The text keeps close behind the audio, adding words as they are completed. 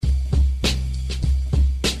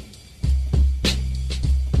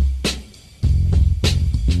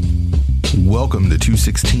welcome to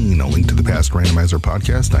 216, a Link to the Past Randomizer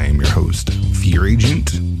podcast. I am your host, Fear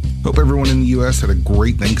Agent. Hope everyone in the U.S. had a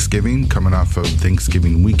great Thanksgiving, coming off of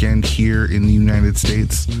Thanksgiving weekend here in the United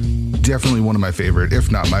States. Definitely one of my favorite,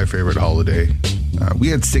 if not my favorite holiday. We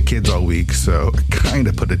had sick kids all week, so it kind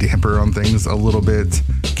of put a damper on things a little bit.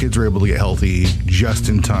 Kids were able to get healthy just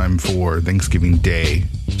in time for Thanksgiving Day.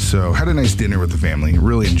 So had a nice dinner with the family.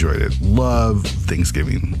 Really enjoyed it. Love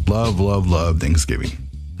Thanksgiving. Love Thanksgiving.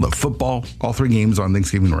 Love football. All three games on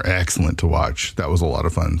Thanksgiving were excellent to watch. That was a lot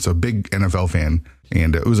of fun. So big NFL fan,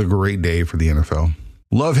 and it was a great day for the NFL.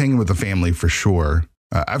 Love hanging with the family for sure.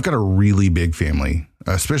 I've got a really big family,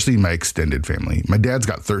 especially my extended family. My dad's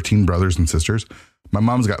got 13 brothers and sisters. My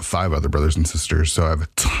mom's got 5 other brothers and sisters, so I have a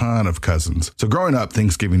ton of cousins. So growing up,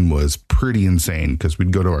 Thanksgiving was pretty insane because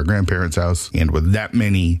we'd go to our grandparents' house, and with that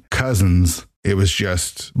many cousins, it was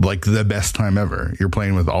just like the best time ever. You're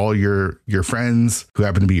playing with all your friends who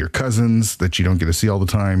happen to be your cousins that you don't get to see all the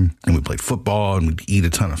time. And we played football and we'd eat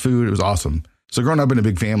a ton of food. It was awesome. So growing up in a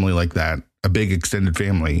big family like that, a big extended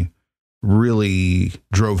family, really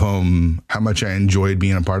drove home how much I enjoyed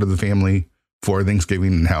being a part of the family for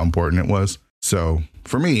Thanksgiving and how important it was. So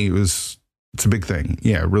for me, it's a big thing.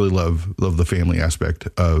 Yeah, I really love the family aspect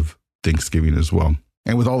of Thanksgiving as well.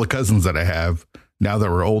 And with all the cousins that I have, now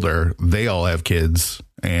that we're older, they all have kids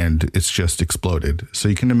and it's just exploded. So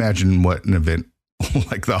you can imagine what an event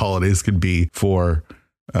like the holidays could be for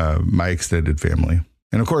my extended family.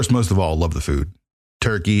 And of course, most of all, love the food.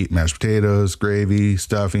 Turkey, mashed potatoes, gravy,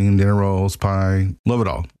 stuffing, dinner rolls, pie. Love it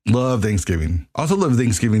all. Love Thanksgiving. Also love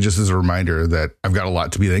Thanksgiving just as a reminder that I've got a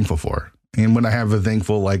lot to be thankful for. And when I have a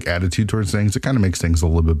thankful attitude towards things, it kind of makes things a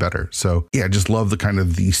little bit better. So yeah, I just love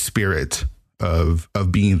the spirit of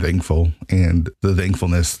being thankful and the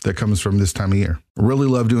thankfulness that comes from this time of year. I really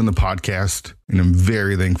love doing the podcast, and I'm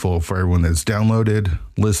very thankful for everyone that's downloaded,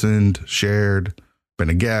 listened, shared,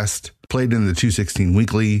 been a guest, played in the 216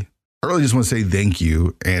 weekly. I really just want to say thank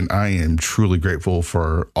you, and I am truly grateful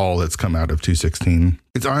for all that's come out of 216.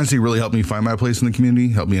 It's honestly really helped me find my place in the community,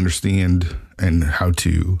 helped me understand and how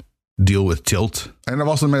to deal with tilt. And I've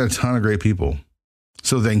also met a ton of great people.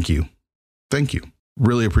 So thank you. Thank you.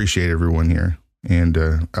 Really appreciate everyone here, and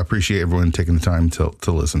I appreciate everyone taking the time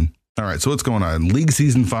to listen. All right, so what's going on? League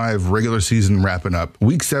Season 5, regular season wrapping up.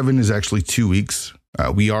 Week 7 is actually 2 weeks.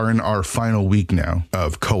 We are in our final week now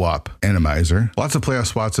of co-op Randomizer. Lots of playoff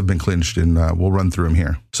spots have been clinched, and we'll run through them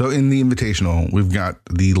here. So in the Invitational, we've got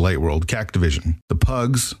the Light World CAC division. The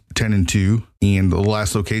Pugs, 10-2, and the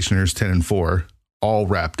last locationers, 10-4, all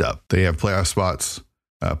wrapped up. They have playoff spots.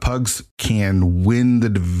 Pugs can win the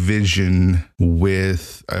division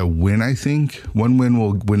with a win, I think. One win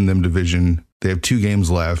will win them division. They have 2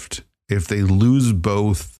 games left. If they lose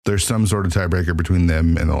both, there's some sort of tiebreaker between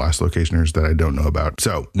them and the last locationers that I don't know about.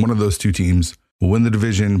 So one of those 2 teams will win the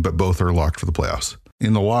division, but both are locked for the playoffs.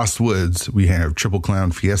 In the Lost Woods, we have Triple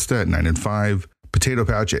Clown Fiesta at 9-5, Potato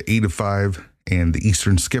Pouch at 8-5, and the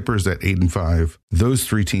Eastern Skippers at 8-5. Those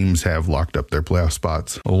 3 teams have locked up their playoff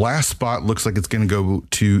spots. The last spot looks like it's going to go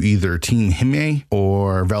to either Team Hime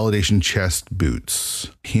or Validation Chest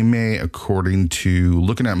Boots. Hime, according to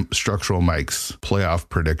looking at Structural Mike's playoff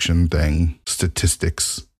prediction thing,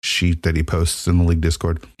 statistics sheet that he posts in the league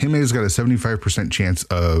Discord, Hime's got a 75% chance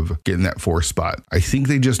of getting that 4th spot. I think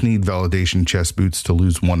they just need Validation Chest Boots to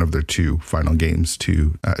lose one of their 2 final games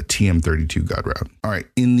to TM32 God Route. All right,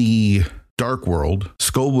 in the Dark World,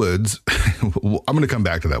 Skull Woods. I'm going to come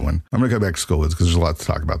back to that one. I'm going to come back to Skull Woods because there's a lot to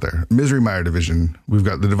talk about there. Misery Mire division. We've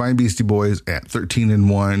got the Divine Beastie Boys at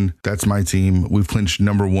 13-1. That's my team. We've clinched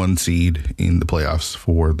number 1 seed in the playoffs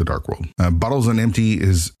for the Dark World. Bottles on Empty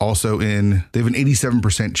is also in. They have an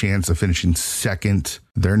 87% chance of finishing 2nd.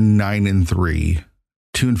 They're 9-3.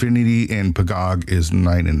 To Infinity and Pagog is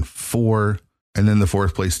 9-4. And then the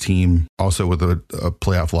 4th place team, also with a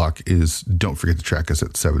playoff lock, is Don't Forget to Track Us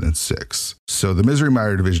at 7-6. So the Misery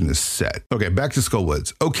Mire division is set. Okay, back to Skull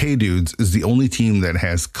Woods. Okay Dudes is the only team that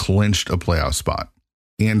has clinched a playoff spot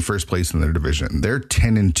and first place in their division. They're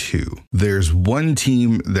 10-2. There's one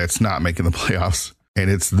team that's not making the playoffs, and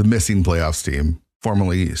it's the missing playoffs team,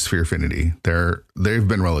 formerly Sphere Affinity. They've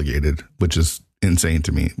been relegated, which is insane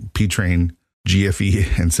to me. P-Train,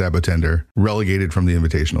 GFE, and Sabotender relegated from the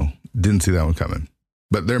Invitational. Didn't see that one coming,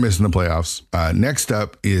 but they're missing the playoffs. Next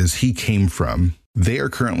up is He Came From. They are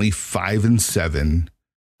currently 5-7,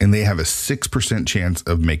 and they have a 6% chance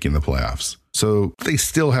of making the playoffs. So they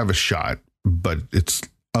still have a shot, but it's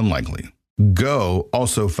unlikely. Go,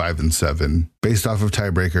 also 5-7, based off of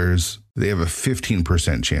tiebreakers. They have a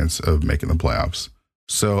 15% chance of making the playoffs.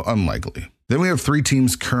 So unlikely. Then we have 3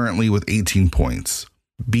 teams currently with 18 points.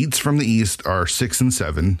 Beats from the East are 6 and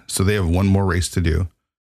 7, so they have one more race to do.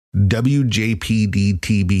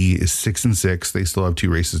 WJPDTB is 6 and 6. They still have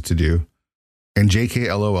 2 races to do. And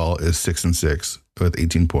JKLOL is 6 and 6 with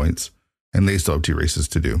 18 points, and they still have 2 races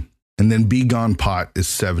to do. And then Be Gone Pot is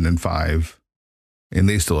 7 and 5, and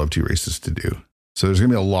they still have 2 races to do. So there's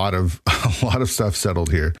going to be a lot of stuff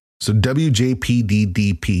settled here. So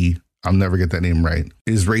WJPDDP, I'll never get that name right,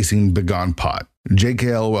 is racing Be Gone Pot.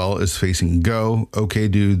 JKLOL is facing Go. OK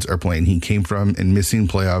Dudes are playing He Came From, and Missing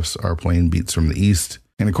Playoffs are playing Beats from the East.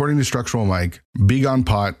 And according to Structural Mike, Be Gone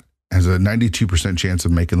Pot has a 92% chance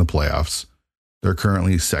of making the playoffs. They're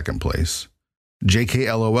currently second place.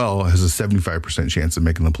 JKLOL has a 75% chance of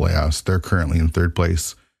making the playoffs. They're currently in third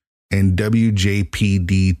place. And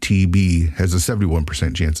WJPDTB has a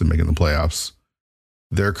 71% chance of making the playoffs.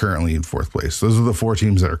 They're currently in fourth place. Those are the 4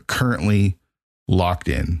 teams that are currently locked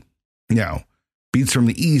in. Now, Beats from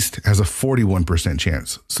the East has a 41%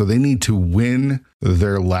 chance. So they need to win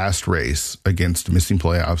their last race against missing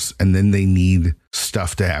playoffs, and then they need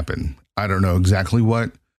stuff to happen. I don't know exactly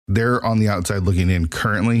what. They're on the outside looking in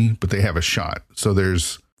currently, but they have a shot. So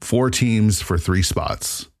there's 4 teams for 3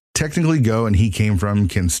 spots. Technically, Go and He Came From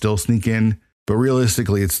can still sneak in, but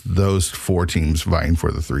realistically, it's those 4 teams vying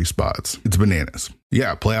for the 3 spots. It's bananas.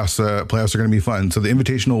 Yeah, playoffs are going to be fun. So the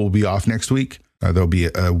Invitational will be off next week. There'll be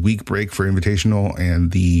a week break for Invitational,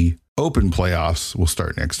 and the Open playoffs will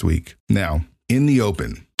start next week. Now, in the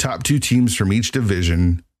Open, top 2 teams from each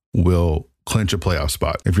division will clinch a playoff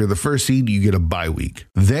spot. If you're the first seed, you get a bye week.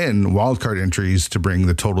 Then wildcard entries to bring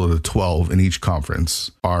the total to 12 in each conference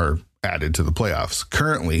are added to the playoffs.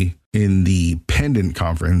 Currently, in the Pendant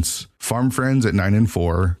Conference, Farm Friends at 9 and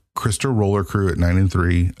 4, Crystal Roller Crew at 9 and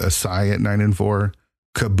 3, Asai at 9 and 4,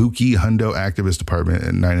 Kabuki Hundo Activist Department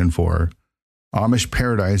at 9 and 4, Amish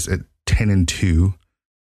Paradise at 10 and 2,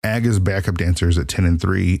 Aga's Backup Dancers at 10 and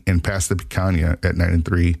 3, and Past the Picanha at 9 and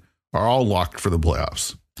 3 are all locked for the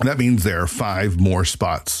playoffs. And that means there are 5 more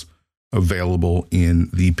spots available in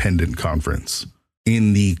the Pendant Conference.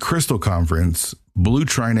 In the Crystal Conference, Blue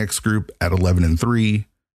Trinex Group at 11 and 3,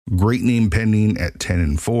 Great Name Pending at 10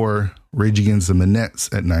 and 4, Rage Against the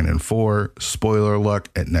Manettes at 9 and 4, Spoiler Luck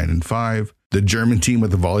at 9 and 5. The German team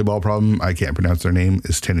with the volleyball problem, I can't pronounce their name,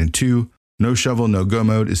 is 10 and 2. No Shovel, No Go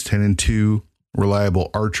Mode is 10 and 2. Reliable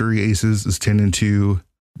Archery Aces is 10 and 2.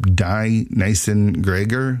 Die Nyssen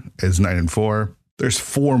Gregor is 9 and 4. There's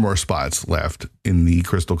 4 more spots left in the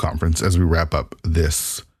Crystal Conference as we wrap up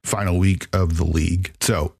this final week of the league.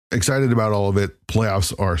 So excited about all of it.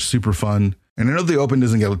 Playoffs are super fun. And I know the Open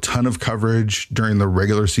doesn't get a ton of coverage during the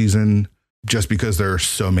regular season just because there are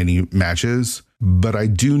so many matches. But I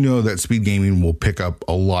do know that Speed Gaming will pick up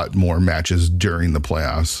a lot more matches during the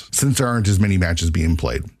playoffs since there aren't as many matches being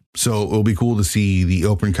played. So it'll be cool to see the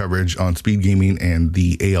Open coverage on Speed Gaming and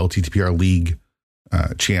the ALTTPR League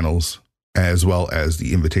channels, as well as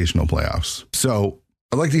the Invitational playoffs. So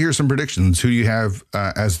I'd like to hear some predictions. Who do you have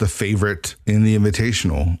as the favorite in the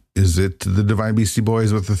Invitational? Is it the Divine Beastie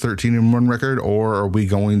Boys with the 13-1 record, or are we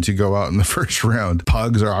going to go out in the first round?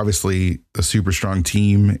 Pugs are obviously a super strong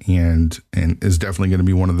team and is definitely going to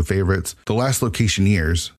be one of the favorites. The Last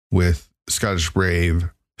Locationeers with Scottish Brave,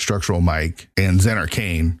 Structural Mike, and Zen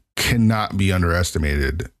Arcane cannot be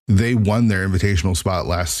underestimated. They won their Invitational spot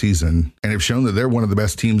last season and have shown that they're one of the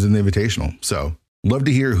best teams in the Invitational. So love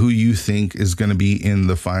to hear who you think is going to be in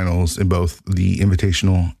the finals in both the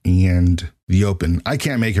Invitational and the Open. I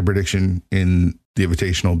can't make a prediction in the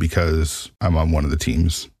Invitational because I'm on one of the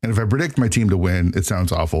teams. And if I predict my team to win, it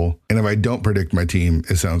sounds awful. And if I don't predict my team,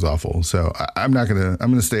 it sounds awful. So I'm going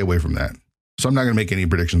to stay away from that. So I'm not going to make any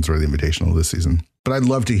predictions for the Invitational this season. But I'd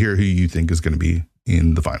love to hear who you think is going to be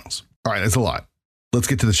in the finals. All right, that's a lot. Let's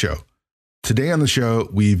get to the show. Today on the show,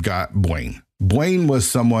 we've got Buane. Buane was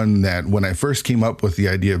someone that when I first came up with the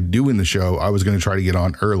idea of doing the show, I was going to try to get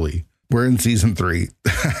on early. We're in season 3.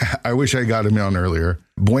 I wish I got him on earlier.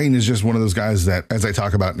 Buane is just one of those guys that, as I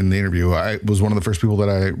talk about in the interview, I was one of the first people that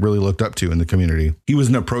I really looked up to in the community. He was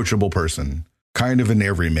an approachable person, kind of an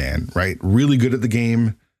everyman, right? Really good at the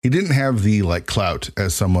game. He didn't have the clout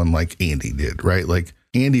as someone like Andy did, right? Like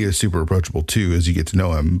Andy is super approachable too, as you get to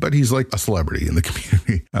know him, but he's like a celebrity in the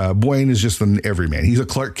community. Buane is just an everyman. He's a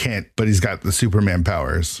Clark Kent, but he's got the Superman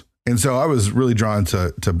powers. And so I was really drawn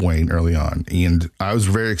to Buane early on, and I was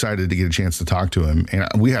very excited to get a chance to talk to him. And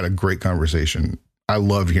we had a great conversation. I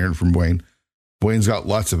loved hearing from Buane. Buane's got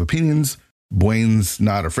lots of opinions. Buane's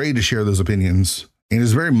not afraid to share those opinions and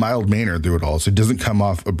is very mild-mannered through it all. So it doesn't come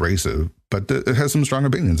off abrasive, but it has some strong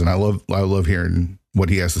opinions. And I love hearing what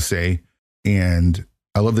he has to say. And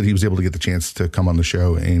I love that he was able to get the chance to come on the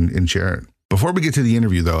show and share it. Before we get to the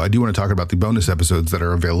interview, though, I do want to talk about the bonus episodes that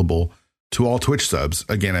are available to all Twitch subs.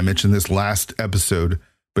 Again, I mentioned this last episode,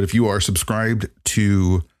 but if you are subscribed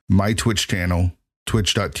to my Twitch channel,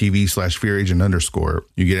 twitch.tv/fearagent_,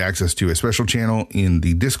 you get access to a special channel in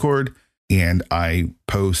the Discord, and I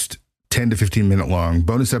post 10 to 15 minute long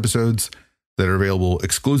bonus episodes that are available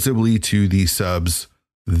exclusively to the subs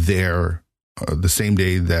there the same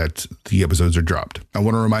day that the episodes are dropped. I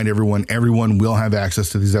want to remind everyone will have access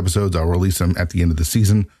to these episodes. I'll release them at the end of the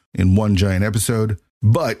season in one giant episode.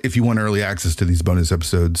 But if you want early access to these bonus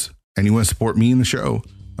episodes and you want to support me in the show,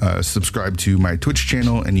 subscribe to my Twitch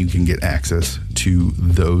channel and you can get access to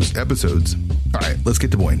those episodes. All right, let's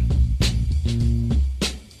get to Buane.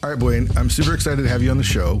 All right, Buane, I'm super excited to have you on the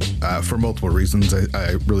show for multiple reasons.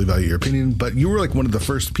 I really value your opinion, but you were like one of the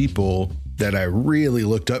first people that I really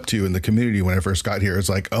looked up to in the community when I first got here. It's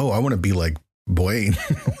like, oh, I want to be like Buane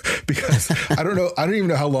because I don't even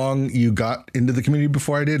know how long you got into the community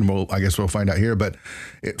before I did. And I guess we'll find out here, but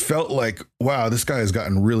it felt like, wow, this guy has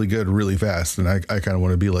gotten really good really fast. And I kind of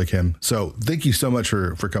want to be like him. So thank you so much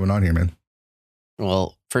for coming on here, man.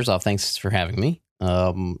 Well, first off, thanks for having me.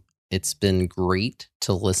 It's been great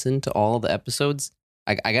to listen to all of the episodes.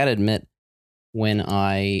 I got to admit, when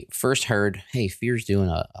I first heard, hey, Fear's doing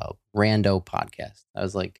a rando podcast, I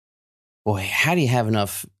was like, boy, how do you have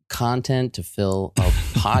enough content to fill a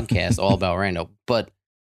podcast all about rando? But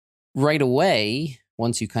right away,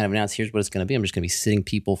 once you kind of announce, here's what it's going to be, I'm just going to be sitting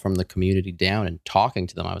people from the community down and talking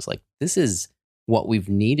to them. I was like, this is what we've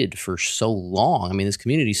needed for so long. I mean, this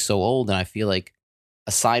community is so old, and I feel like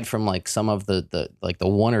aside from like some of the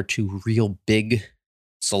one or two real big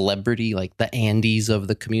celebrity, like the Andys of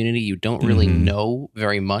the community, you don't really know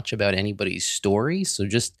very much about anybody's story. So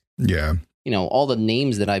just, all the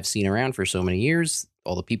names that I've seen around for so many years,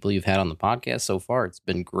 all the people you've had on the podcast so far, it's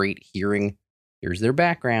been great hearing, here's their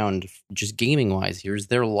background, just gaming wise, here's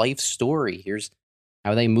their life story, here's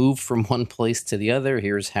how they moved from one place to the other,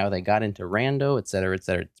 here's how they got into rando, et cetera, et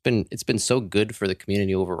cetera. It's been so good for the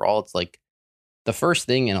community overall. It's like the first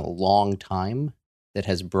thing in a long time that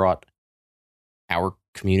has brought our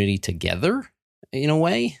community together in a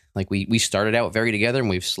way. Like we started out very together and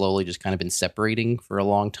we've slowly just kind of been separating for a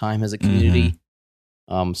long time as a community.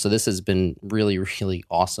 So this has been really, really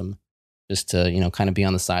awesome just to, kind of be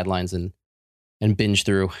on the sidelines and binge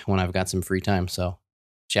through when I've got some free time. So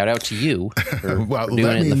shout out to you for, for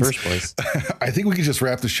doing it in the first place. I think we can just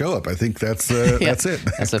wrap the show up. I think that's it. That's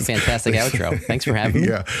a fantastic outro. Thanks for having me.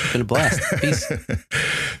 Yeah. It's been a blast. Peace.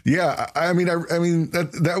 Yeah. I mean,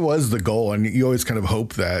 that was the goal. And you always kind of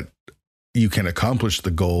hope that you can accomplish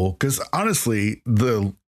the goal. Because honestly,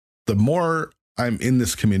 the more I'm in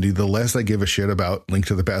this community, the less I give a shit about Link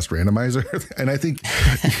to the Past Randomizer. And I think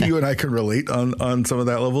you and I can relate on some of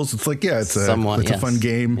that levels. It's like, it's a fun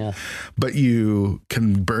game, but you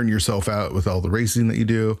can burn yourself out with all the racing that you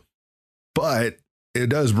do. But it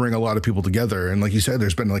does bring a lot of people together. And like you said,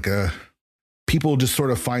 there's been people just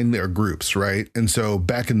sort of find their groups, right? And so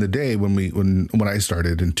back in the day when I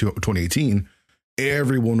started in 2018,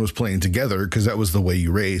 everyone was playing together because that was the way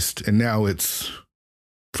you raced. And now it's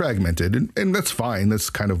fragmented, and that's fine. That's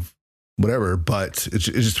kind of whatever, but it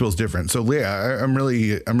just feels different. So yeah, I'm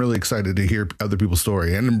really excited to hear other people's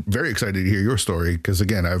story, and I'm very excited to hear your story because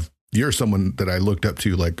again, you're someone that I looked up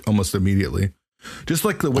to like almost immediately, just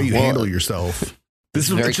like the way you handle yourself. This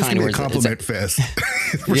is just gonna be a compliment fest.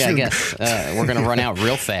 I guess we're gonna run out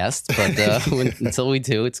real fast, but until we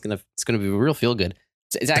do, it's gonna be real feel good.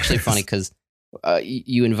 It's actually funny because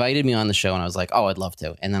you invited me on the show, and I was like, oh, I'd love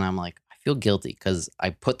to, and then I'm like, feel guilty because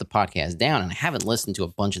I put the podcast down and I haven't listened to a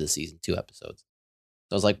bunch of the season 2 episodes.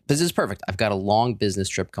 So I was like, this is perfect. I've got a long business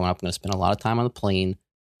trip coming up. I'm going to spend a lot of time on the plane.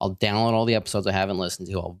 I'll download all the episodes I haven't listened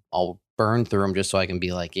to. I'll burn through them just so I can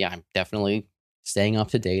be like, yeah, I'm definitely staying up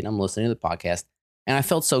to date. I'm listening to the podcast. And I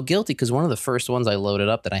felt so guilty because one of the first ones I loaded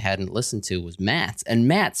up that I hadn't listened to was Matt's. And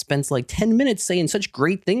Matt spends like 10 minutes saying such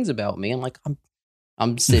great things about me. I'm like,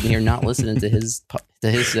 I'm sitting here not listening to his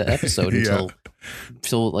episode until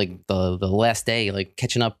like the last day, like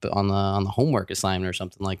catching up on the homework assignment or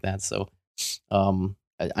something like that. So,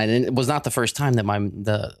 it was not the first time that my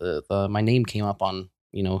name came up on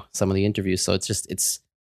some of the interviews. So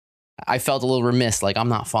I felt a little remiss, like I'm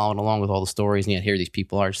not following along with all the stories, and yet here these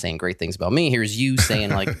people are saying great things about me. Here's you saying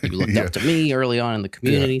like you looked up to me early on in the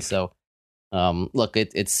community. So, look,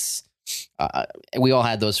 it's. We all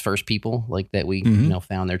had those first people like that we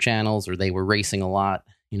found their channels or they were racing a lot.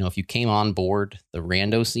 If you came on board the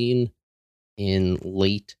rando scene in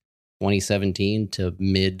late 2017 to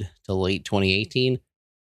mid to late 2018,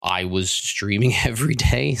 I was streaming every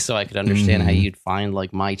day, so I could understand how you'd find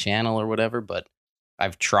like my channel or whatever. But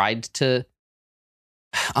I've tried to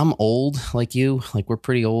I'm old like you. Like we're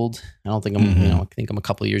pretty old. I don't think I'm, I think I'm a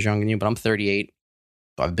couple of years younger than you, but I'm 38.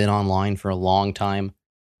 So I've been online for a long time.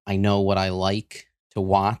 I know what I like to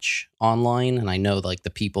watch online, and I know like the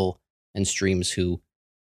people and streams who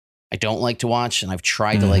I don't like to watch, and I've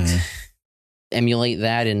tried to like emulate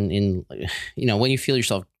that in when you feel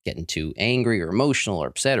yourself getting too angry or emotional or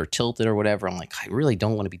upset or tilted or whatever. I'm like, I really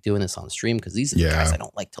don't want to be doing this on stream because these are the guys I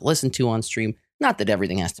don't like to listen to on stream. Not that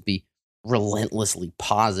everything has to be relentlessly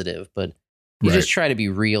positive, but you just try to be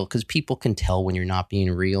real because people can tell when you're not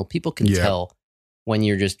being real. People can tell when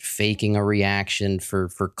you're just faking a reaction for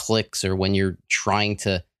clicks, or when you're trying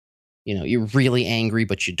to, you're really angry,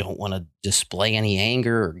 but you don't want to display any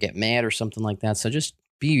anger or get mad or something like that. So just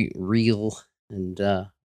be real. And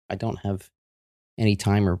I don't have any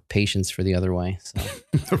time or patience for the other way.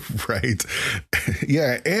 So. Right.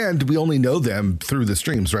 Yeah. And we only know them through the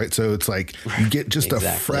streams, right? So it's like you get just a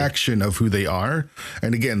fraction of who they are.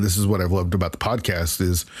 And again, this is what I've loved about the podcast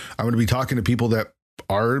is I'm going to be talking to people that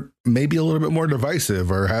are maybe a little bit more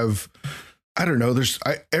divisive or have, I don't know,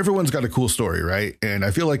 everyone's got a cool story, right? And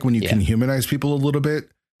I feel like when you can humanize people a little bit,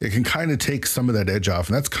 it can kind of take some of that edge off.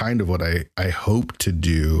 And that's kind of what I hope to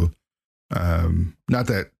do. Not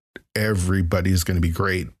that everybody's going to be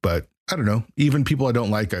great, but I don't know, even people I don't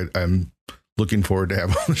like, I'm looking forward to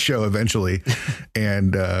have on the show eventually.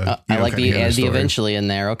 And I like the eventually in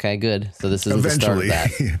there. Okay, good. So this isn't eventually the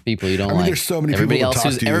start of that. People you don't like. There's so many everybody people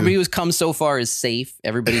else everybody who's come so far is safe.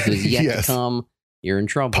 Everybody who's yet to come, you're in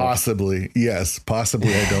trouble. Possibly. Yes.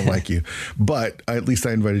 Possibly. I don't like you, but at least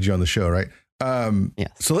I invited you on the show. Right.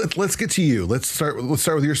 So let's get to you. Let's start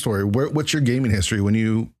with your story. What's your gaming history when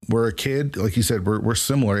you were a kid? Like you said, we're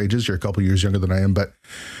similar ages. You're a couple years younger than I am, but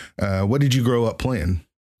what did you grow up playing?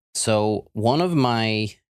 So one of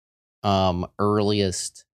my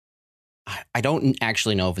earliest, I don't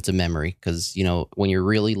actually know if it's a memory because, when you're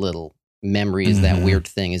really little, memory is that weird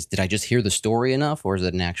thing is, did I just hear the story enough or is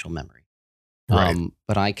it an actual memory? Right.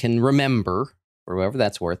 But I can remember, for whoever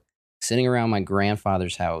that's worth, sitting around my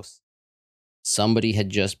grandfather's house. Somebody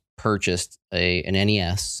had just purchased an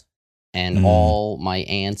NES, and all my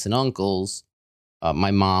aunts and uncles,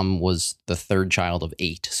 my mom was the third child of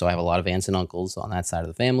 8. So I have a lot of aunts and uncles on that side of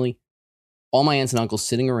the family. All my aunts and uncles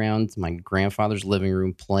sitting around my grandfather's living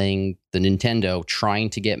room playing the Nintendo,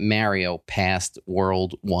 trying to get Mario past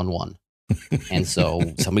World 1-1. And so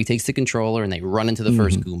somebody takes the controller and they run into the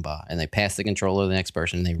first Goomba, and they pass the controller to the next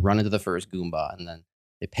person, and they run into the first Goomba, and then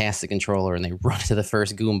they pass the controller and they run to the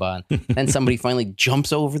first Goomba. And then somebody finally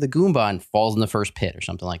jumps over the Goomba and falls in the first pit or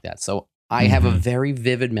something like that. So I have a very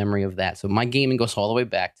vivid memory of that. So my gaming goes all the way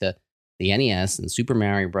back to the NES and Super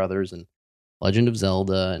Mario Brothers and Legend of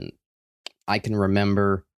Zelda. And I can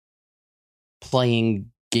remember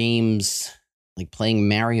playing games like playing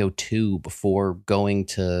Mario 2 before going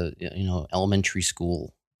to, elementary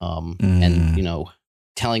school. And,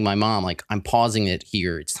 telling my mom, like, I'm pausing it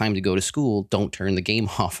here. It's time to go to school. Don't turn the game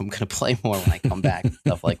off. I'm going to play more when I come back.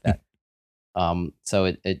 Stuff like that.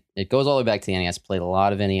 So it goes all the way back to the NES. Played a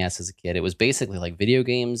lot of NES as a kid. It was basically like video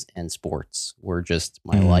games and sports were just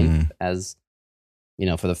my life as,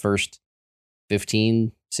 for the first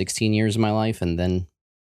 15, 16 years of my life. And then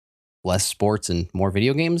less sports and more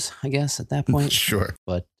video games, I guess, at that point. Sure.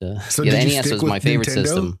 But so the NES was my favorite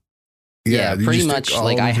system. Yeah, pretty much.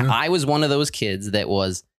 Like I was one of those kids that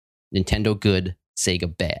was Nintendo good,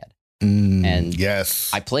 Sega bad. And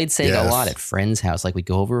yes, I played Sega a lot at friends' house. Like we'd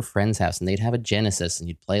go over to a friend's house and they'd have a Genesis and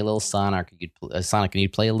you'd play a little Sonic, and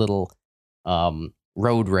you'd play a little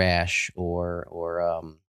Road Rash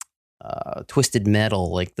or Twisted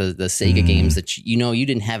Metal, like the Sega games that you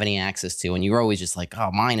didn't have any access to, and you were always just like,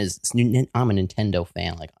 oh, I'm a Nintendo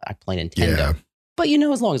fan. Like I play Nintendo. Yeah. But,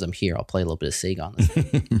 as long as I'm here, I'll play a little bit of Sega on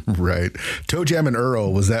this. Right. Toe Jam and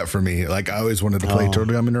Earl was that for me. Like, I always wanted to play Toe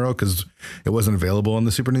Jam and Earl because it wasn't available on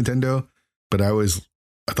the Super Nintendo. But I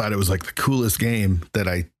thought it was like the coolest game that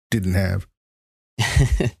I didn't have.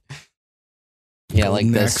 Yeah,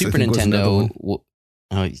 like the Super Nintendo.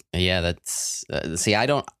 Oh, yeah, that's...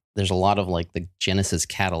 there's a lot of like the Genesis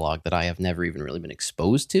catalog that I have never even really been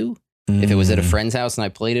exposed to. If it was at a friend's house and I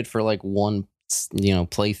played it for like one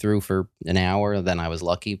playthrough for an hour, then I was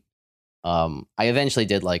lucky. I eventually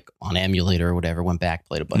did like on emulator or whatever, went back,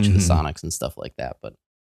 played a bunch of the Sonics and stuff like that. But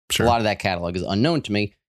a lot of that catalog is unknown to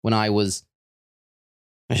me. When I was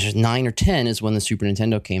 9 or 10 is when the Super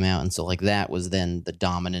Nintendo came out. And so like that was then the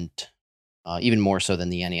dominant, even more so than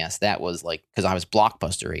the NES. That was like, because I was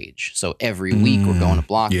Blockbuster age. So every week we're going to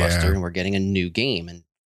Blockbuster and we're getting a new game. And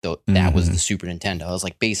that was the Super Nintendo. I was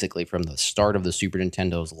like, basically from the start of the Super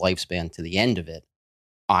Nintendo's lifespan to the end of it,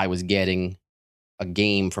 I was getting a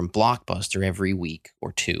game from Blockbuster every week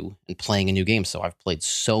or two and playing a new game. So I've played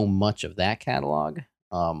so much of that catalog,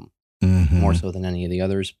 more so than any of the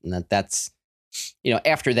others. And that's,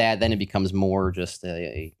 after that, then it becomes more just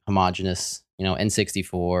a homogenous,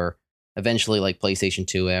 N64, eventually like PlayStation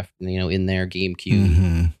 2 after, in there,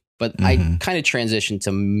 GameCube. But I kind of transitioned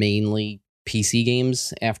to mainly PC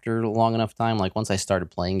games after a long enough time. Like once I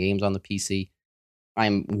started playing games on the PC,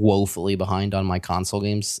 I'm woefully behind on my console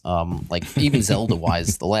games. Like even Zelda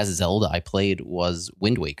wise, the last Zelda I played was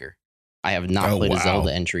Wind Waker. I have not played a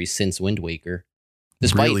Zelda entry since Wind Waker,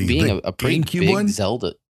 despite being a pretty GameCube big one?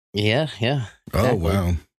 Zelda. Yeah. Exactly. Oh,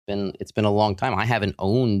 wow. It's been a long time. I haven't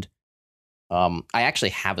owned. I actually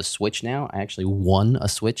have a Switch now. I actually won a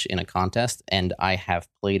Switch in a contest, and I have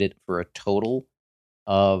played it for a total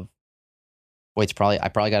of. I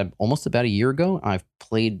probably got it almost about a year ago. I've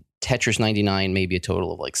played Tetris 99 maybe a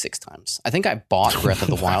total of like 6 times. I think I bought Breath of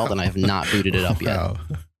the Wild and I have not booted it up yet.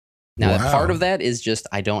 Now, part of that is just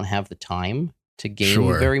I don't have the time to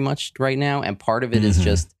game very much right now. And part of it is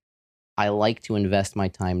just I like to invest my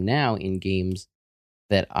time now in games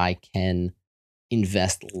that I can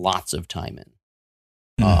invest lots of time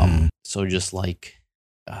in. So just like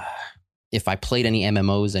if I played any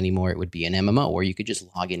MMOs anymore, it would be an MMO where you could just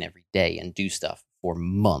log in every day and do stuff for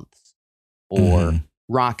months. Or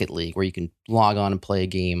Rocket League, where you can log on and play a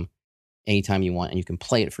game anytime you want, and you can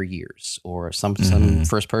play it for years. Or some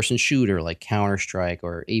first-person shooter like Counter-Strike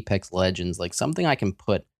or Apex Legends, like something I can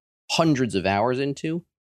put hundreds of hours into.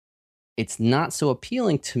 It's not so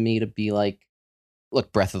appealing to me to be like,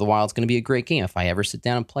 look, Breath of the Wild is going to be a great game. If I ever sit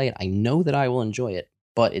down and play it, I know that I will enjoy it.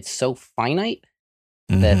 But it's so finite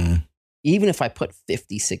that even if I put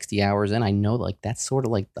 50, 60 hours in, I know like that's sort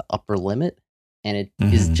of like the upper limit. And it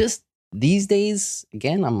is just these days,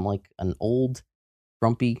 again, I'm like an old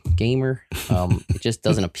grumpy gamer. It just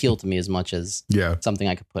doesn't appeal to me as much as something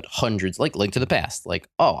I could put hundreds, like Link to the Past. Like,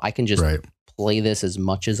 I can just play this as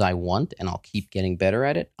much as I want and I'll keep getting better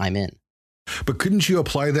at it. I'm in. But couldn't you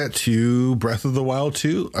apply that to Breath of the Wild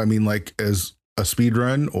too? I mean, like as a speed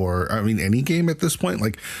run, or I mean, any game at this point.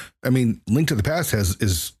 Like, I mean, Link to the Past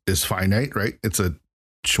is finite, right? It's a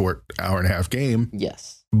short hour and a half game.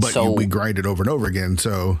 Yes, but we grind it over and over again.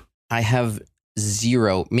 So I have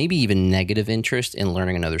zero, maybe even negative interest in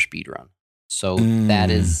learning another speed run. So that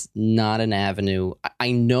is not an avenue.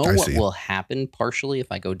 I know what will happen partially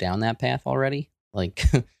if I go down that path already. Like,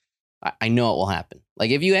 I know it will happen.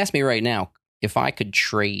 Like, if you ask me right now, if I could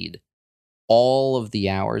trade all of the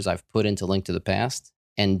hours I've put into Link to the Past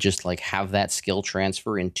and just like have that skill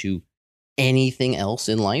transfer into anything else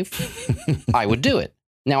in life, I would do it.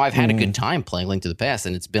 Now, I've had a good time playing Link to the Past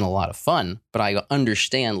and it's been a lot of fun, but I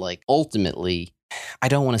understand like ultimately, I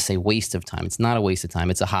don't want to say waste of time. It's not a waste of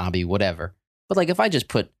time. It's a hobby, whatever. But like if I just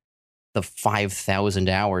put the 5,000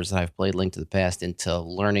 hours that I've played Link to the Past into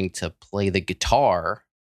learning to play the guitar,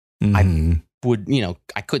 I would,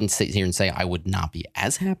 I couldn't sit here and say I would not be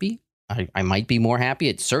as happy. I might be more happy.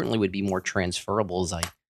 It certainly would be more transferable as I,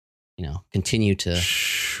 continue to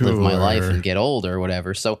live my life and get older or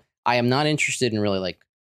whatever. So I am not interested in really like,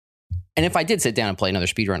 and if I did sit down and play another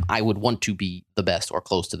speedrun, I would want to be the best or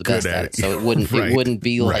close to the best at it. So it wouldn't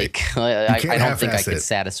be like, I don't think I could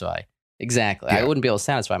satisfy. Exactly. Yeah. I wouldn't be able to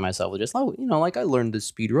satisfy myself with just, like I learned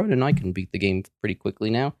this speedrun and I can beat the game pretty quickly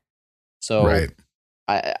now. So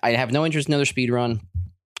I have no interest in another speedrun.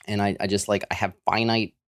 And I just like, I have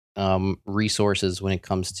finite resources when it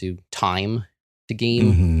comes to time to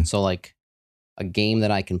game. So like a game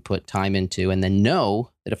that I can put time into and then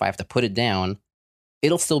know that if I have to put it down,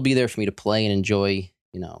 it'll still be there for me to play and enjoy,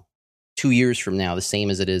 2 years from now, the same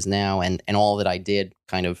as it is now. And all that I did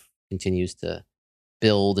kind of continues to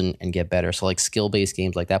build and get better. So like skill-based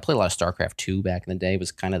games like that. I played a lot of StarCraft 2 back in the day. It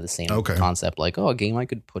was kind of the same concept. Like, a game I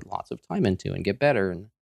could put lots of time into and get better. And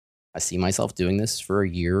I see myself doing this for a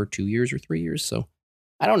year or 2 years or 3 years. So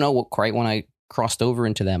I don't know quite when I crossed over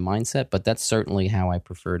into that mindset, but that's certainly how I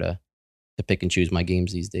prefer to pick and choose my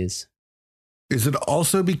games these days. Is it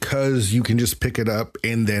also because you can just pick it up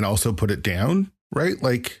and then also put it down, right?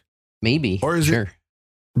 Like maybe, or is it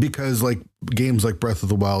because like games like Breath of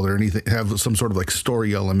the Wild or anything have some sort of like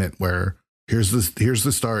story element where here's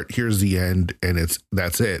the start, here's the end, and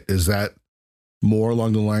that's it. Is that more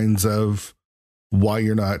along the lines of why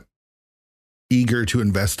you're not eager to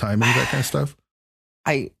invest time into that kind of stuff?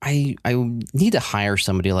 I need to hire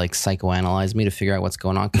somebody to like psychoanalyze me to figure out what's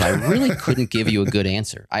going on, because I really couldn't give you a good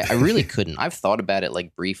answer. I really couldn't. I've thought about it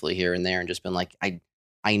like briefly here and there and just been like,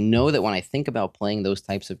 I know that when I think about playing those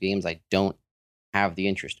types of games, I don't have the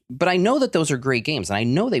interest. But I know that those are great games, and I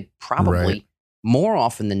know they probably more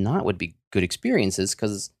often than not would be good experiences,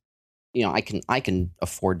 because I can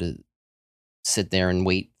afford to sit there and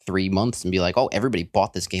wait 3 months and be like, oh, everybody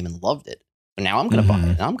bought this game and loved it. But now I'm going to buy it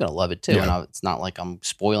and I'm going to love it too. Yeah. And it's not like I'm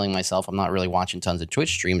spoiling myself. I'm not really watching tons of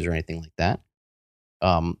Twitch streams or anything like that.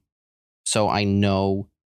 So I know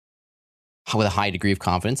with a high degree of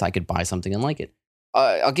confidence, I could buy something and like it.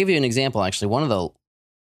 I'll give you an example. Actually, one of the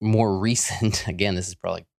more recent, again, this is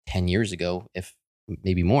probably like 10 years ago, if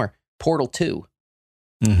maybe more, Portal 2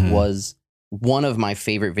 was one of my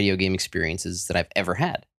favorite video game experiences that I've ever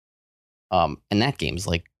had. And that game's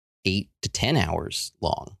like 8 to 10 hours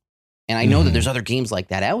long. And I know that there's other games like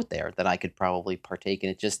that out there that I could probably partake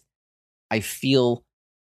in. I feel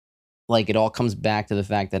like it all comes back to the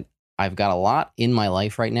fact that I've got a lot in my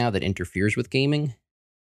life right now that interferes with gaming,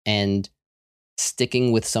 and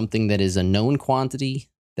sticking with something that is a known quantity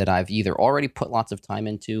that I've either already put lots of time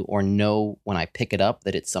into or know when I pick it up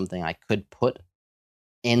that it's something I could put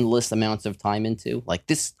endless amounts of time into. Like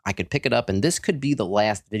this, I could pick it up and this could be the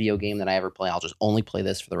last video game that I ever play. I'll just only play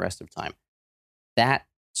this for the rest of time. That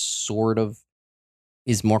sort of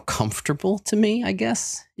is more comfortable to me, I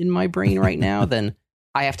guess, in my brain right now than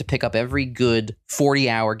I have to pick up every good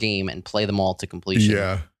 40-hour game and play them all to completion.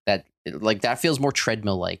 Yeah. That feels more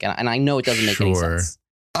treadmill-like. And I know it doesn't make any sense.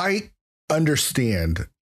 I understand.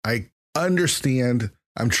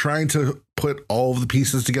 I'm trying to put all of the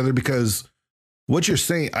pieces together because what you're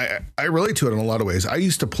saying, I relate to it in a lot of ways. I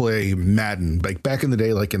used to play Madden, like back in the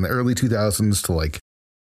day, like in the early 2000s to like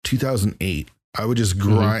 2008. I would just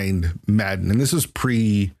grind Madden. And this is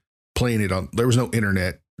pre-playing it on, there was no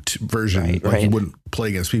internet version. Right. You wouldn't play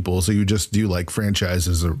against people. So you just do like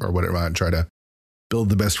franchises or whatever and try to build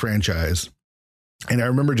the best franchise. And I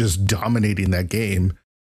remember just dominating that game,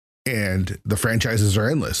 and the franchises are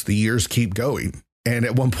endless. The years keep going. And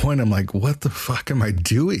at one point I'm like, what the fuck am I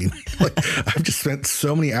doing? Like, I've just spent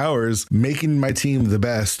so many hours making my team the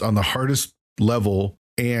best on the hardest level,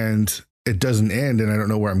 and it doesn't end, and I don't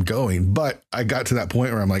know where I'm going. But I got to that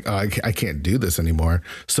point where I'm like, oh, I can't do this anymore.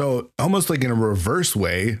 So almost like in a reverse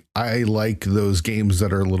way, I like those games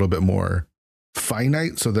that are a little bit more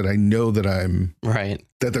finite, so that I know that I'm right,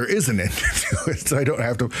 that there is an end to it, so I don't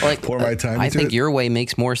have to pour my time into it. I think your way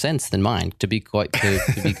makes more sense than mine, to be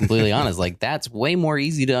completely honest. Like, that's way more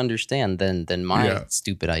easy to understand than my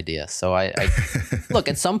stupid idea. So I look,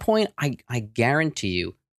 at some point I guarantee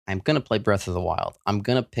you I'm going to play Breath of the Wild. I'm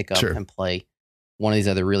going to pick up and play one of these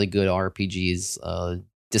other really good RPGs,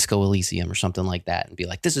 Disco Elysium or something like that, and be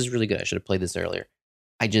like, this is really good. I should have played this earlier.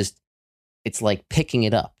 It's like picking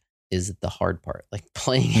it up is the hard part. Like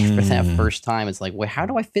playing it for that first time, it's like, well, how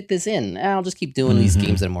do I fit this in? I'll just keep doing these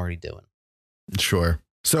games that I'm already doing. Sure.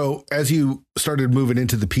 So as you started moving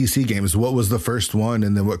into the PC games, what was the first one?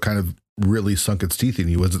 And then what kind of really sunk its teeth in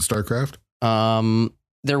you? Was it StarCraft?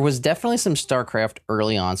 There was definitely some StarCraft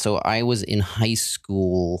early on. So I was in high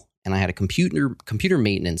school and I had a computer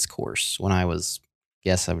maintenance course when I was,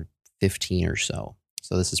 15 or so.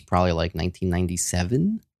 So this is probably like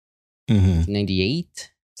 1997, 1998.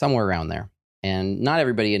 Somewhere around there. And not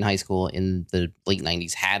everybody in high school in the late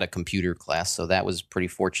 90s had a computer class. So that was pretty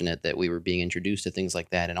fortunate that we were being introduced to things like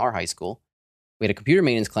that in our high school. We had a computer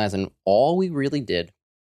maintenance class, and all we really did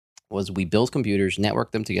was we built computers,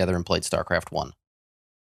 networked them together, and played StarCraft 1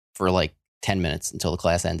 for like 10 minutes until the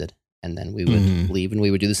class ended. And then we would leave and we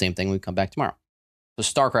would do the same thing. We'd come back tomorrow.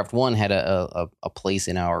 So StarCraft 1 had a place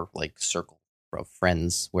in our like circle of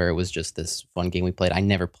friends where it was just this fun game we played. I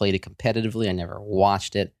never played it competitively. I never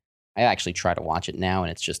watched it. I actually try to watch it now, and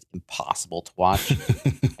it's just impossible to watch.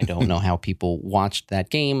 I don't know how people watched that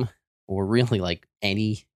game, or really like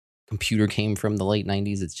any computer game from the late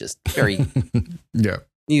 90s. It's just very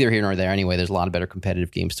neither here nor there. Anyway, there's a lot of better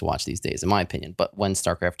competitive games to watch these days, in my opinion. But when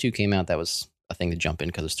StarCraft 2 came out, that was a thing to jump in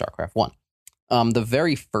because of StarCraft 1. The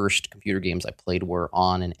very first computer games I played were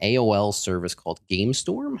on an AOL service called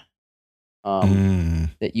GameStorm.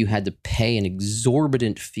 That you had to pay an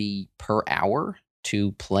exorbitant fee per hour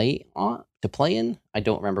to play in. I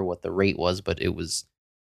don't remember what the rate was, but it was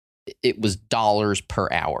dollars per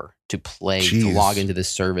hour to play, to log into this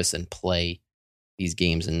service and play these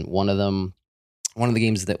games. And one of the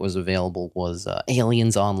games that was available was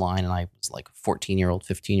Aliens Online, and I was like a 14-year-old,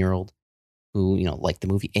 15-year-old who, liked the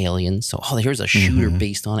movie Aliens. So, here's a shooter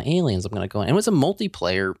based on aliens. I'm going to go in. And it was a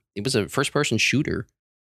multiplayer. It was a first-person shooter.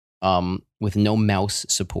 With no mouse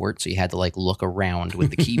support, so you had to like look around with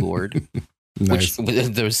the keyboard. Nice. Which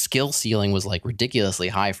the skill ceiling was like ridiculously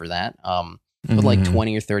high for that. But like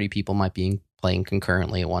 20 or 30 people might be playing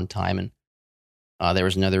concurrently at one time. And there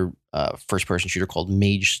was another first-person shooter called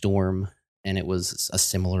Mage Storm and it was a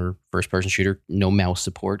similar first-person shooter, no mouse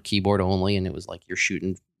support, keyboard only, and it was like you're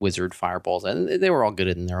shooting wizard fireballs, and they were all good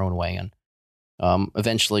in their own way. And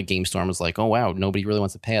eventually, GameStorm was like, "Oh wow, nobody really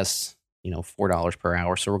wants to pay us, $4 per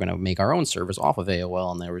hour, so we're going to make our own service off of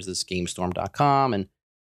AOL." And there was this GameStorm.com, and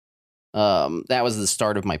that was the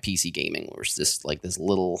start of my PC gaming. There was this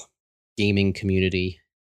little gaming community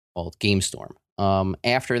called GameStorm.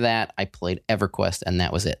 After that, I played EverQuest, and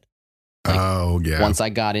that was it. Once I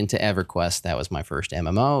got into EverQuest, that was my first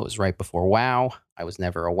MMO. It was right before WoW. I was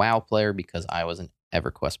never a WoW player because I was an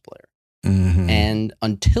EverQuest player. Mm-hmm. And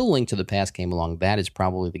until Link to the Past came along, that is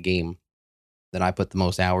probably the game that I put the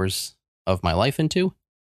most hours of my life into.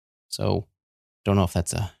 So don't know if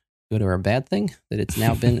that's a good or a bad thing that it's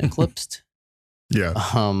now been eclipsed. Yeah.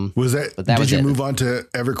 Was that? But did you move on to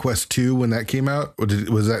EverQuest 2 when that came out? Or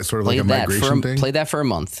was that sort of like a migration thing? Played that for a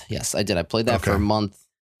month. Yes, I did. I played that for a month.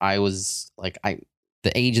 I was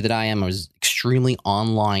the age that I am, I was extremely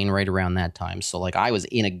online right around that time. So I was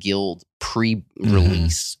in a guild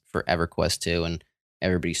pre-release for EverQuest 2, and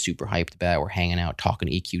everybody's super hyped about it. We're hanging out, talking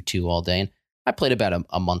EQ2 all day. And I played about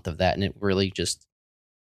a month of that, and it really just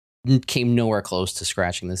came nowhere close to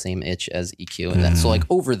scratching the same itch as EQ. And so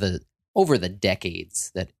over the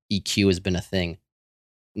decades that EQ has been a thing,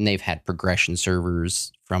 and they've had progression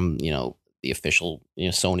servers from, the official,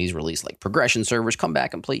 Sony's release, progression servers, come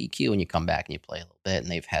back and play EQ, and you come back and you play a little bit.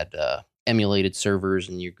 And they've had emulated servers,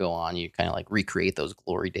 and you go on, you kind of recreate those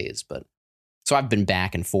glory days. But so I've been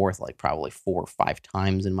back and forth probably 4 or 5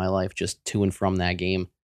 times in my life, just to and from that game.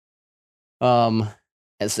 And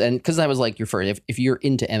because I was your first, if you're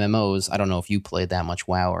into MMOs, I don't know if you played that much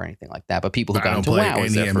WoW or anything like that, but people who got into WoW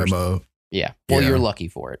is their first MMO. Yeah. Well, you're lucky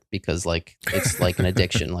for it because it's like an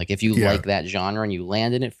addiction. If you like that genre and you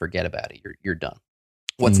land in it, forget about it. You're done.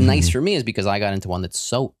 What's nice for me is because I got into one that's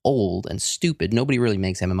so old and stupid. Nobody really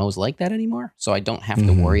makes MMOs like that anymore. So I don't have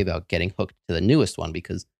to worry about getting hooked to the newest one,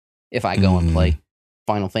 because if I go and play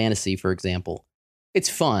Final Fantasy, for example, it's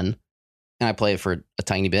fun and I play it for a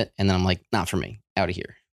tiny bit and then I'm not for me, out of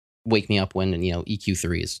here. Wake me up when,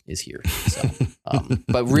 EQ3 is here. So,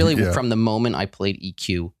 but really from the moment I played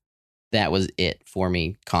EQ, that was it for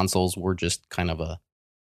me. Consoles were just kind of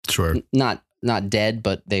not dead,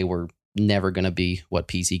 but they were never going to be what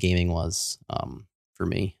PC gaming was for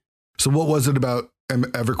me. So what was it about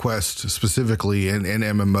EverQuest specifically and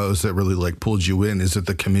MMOs that really like pulled you in? Is it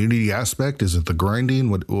the community aspect? Is it the grinding?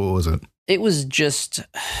 What was it? It was just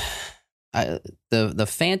the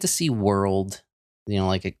fantasy world,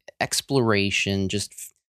 like exploration, just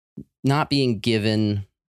not being given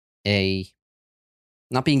a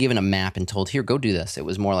map and told, here, go do this. It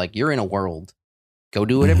was more like, you're in a world, go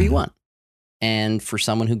do whatever you want. And for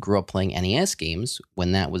someone who grew up playing NES games,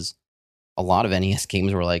 when that was, a lot of NES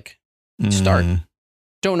games were like, start,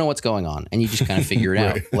 don't know what's going on. And you just kind of figure it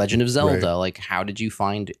out. Legend of Zelda, how did you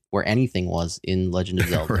find where anything was in Legend of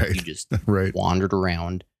Zelda? You just wandered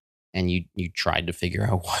around and you tried to figure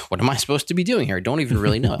out, what am I supposed to be doing here? I don't even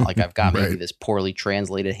really know. I've got maybe this poorly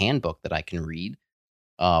translated handbook that I can read.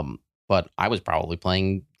 But I was probably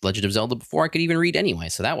playing Legend of Zelda before I could even read anyway,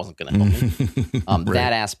 so that wasn't going to help me.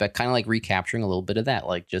 That aspect, kind of recapturing a little bit of that,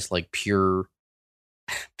 just pure,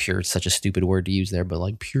 such a stupid word to use there,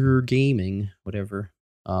 but pure gaming, whatever.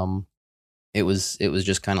 It was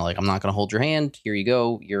just kind of I'm not going to hold your hand. Here you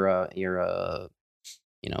go. You're a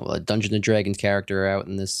Dungeons and Dragons character out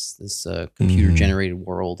in this computer generated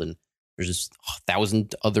world, and there's just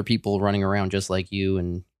 1,000 other people running around just like you,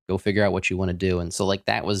 and go figure out what you want to do. And so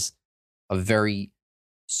that was a very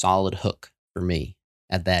solid hook for me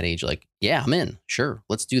at that age. Yeah, I'm in. Sure,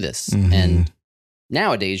 let's do this. And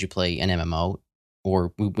nowadays you play an MMO,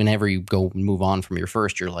 or whenever you go move on from your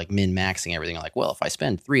first, you're min-maxing everything. Well, if I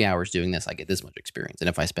spend 3 hours doing this, I get this much experience. And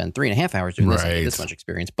if I spend 3.5 hours doing this, I get this much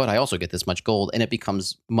experience. But I also get this much gold, and it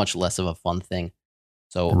becomes much less of a fun thing.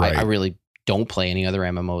 So I really don't play any other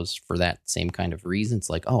MMOs for that same kind of reason. It's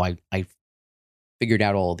I figured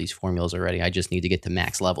out all of these formulas already. I just need to get to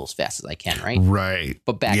max level as fast as I can, right? Right.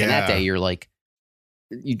 But back in that day, you're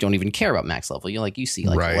you don't even care about max level. You're you see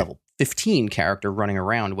a level 15 character running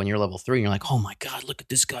around when you're level 3, and you're oh my God, look at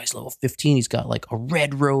this guy's level 15. He's got a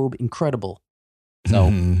red robe. Incredible.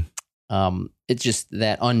 So it's just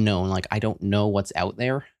that unknown. I don't know what's out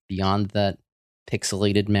there beyond that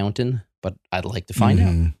pixelated mountain, but I'd like to find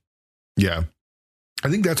out. Yeah. I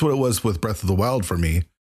think that's what it was with Breath of the Wild for me,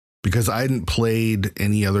 because I hadn't played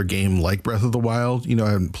any other game like Breath of the Wild.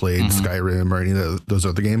 I hadn't played Skyrim or any of those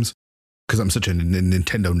other games, because I'm such a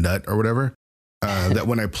Nintendo nut or whatever, that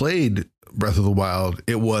when I played Breath of the Wild,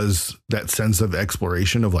 it was that sense of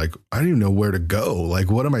exploration of I don't even know where to go.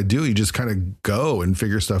 What am I doing? You just kind of go and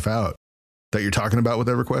figure stuff out. that you're talking about with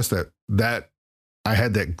EverQuest, that I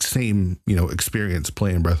had that same, experience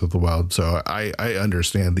playing Breath of the Wild. So I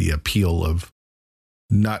understand the appeal of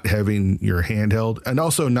not having your handheld, and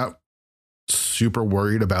also not super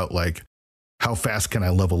worried about like, how fast can I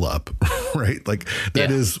level up? Right. Like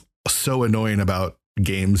that is so annoying about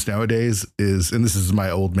games nowadays and this is my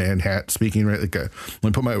old man hat speaking, right? Like I'm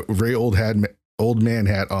gonna put my very old man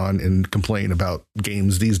hat on and complain about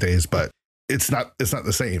games these days, but it's not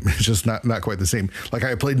the same. It's just not quite the same. Like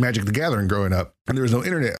I played Magic the Gathering growing up and there was no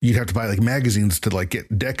internet. You'd have to buy like magazines to like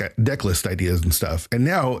get deck list ideas and stuff. And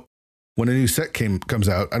now when a new set comes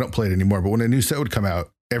out, I don't play it anymore, but when a new set would come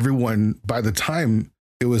out, everyone, by the time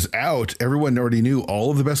it was out, everyone already knew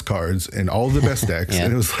all of the best cards and all of the best decks.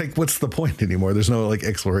 And it was like, what's the point anymore? There's no like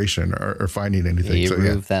exploration or finding anything. You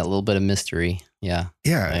remove that little bit of mystery. Yeah.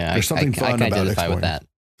 There's something fun about identify exploring. with that.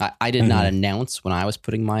 I did not announce when I was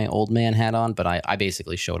putting my old man hat on, but I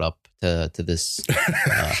basically showed up to this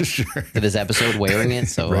to this episode wearing it.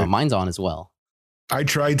 So mine's on as well. I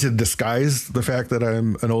tried to disguise the fact that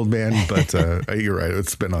I'm an old man, but you're right.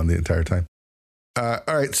 It's been on the entire time. All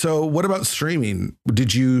right. So what about streaming?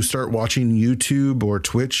 Did you start watching YouTube or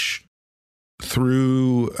Twitch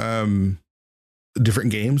through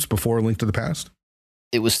different games before Link to the Past?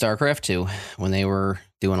 It was StarCraft 2 when they were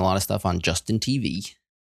doing a lot of stuff on Justin TV.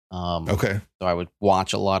 Okay. So I would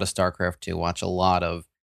watch a lot of StarCraft 2, watch a lot of,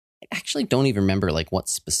 I actually don't even remember like what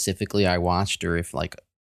specifically I watched, or if like,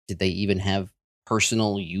 did they even have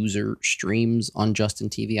personal user streams on Justin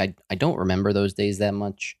TV? I don't remember those days that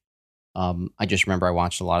much. I just remember I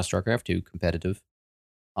watched a lot of StarCraft 2 competitive.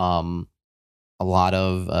 A lot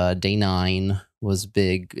of Day 9 was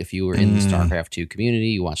big. If you were in the StarCraft 2 community,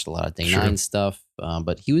 you watched a lot of Day 9 stuff.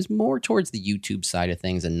 But he was more towards the YouTube side of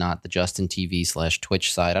things and not the Justin TV /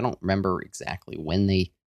 Twitch side. I don't remember exactly when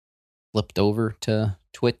they flipped over to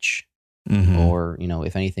Twitch or,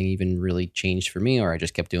 if anything even really changed for me, or I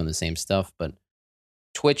just kept doing the same stuff. But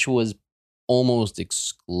Twitch was almost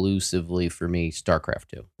exclusively for me StarCraft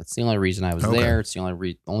 2. That's the only reason I was there. It's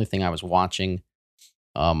the only thing I was watching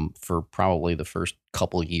for probably the first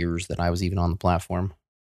couple years that I was even on the platform.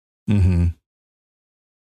 Did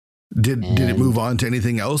it move on to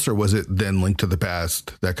anything else, or was it then Link to the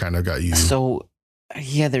Past that kind of got you? So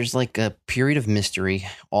yeah, there's like a period of mystery.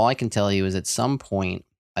 All I can tell you is at some point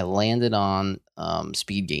I landed on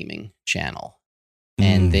Speed Gaming channel,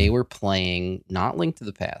 and they were playing not Link to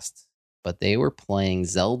the Past, but they were playing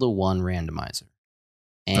Zelda 1 Randomizer.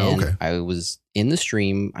 And I was in the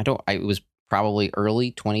stream. It was probably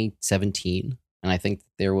early 2017. And I think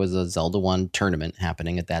there was a Zelda 1 tournament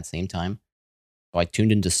happening at that same time. So I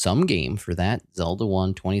tuned into some game for that Zelda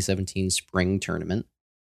 1 2017 spring tournament.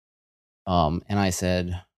 And I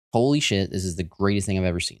said, holy shit, this is the greatest thing I've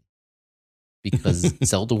ever seen. Because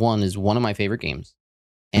Zelda 1 is one of my favorite games.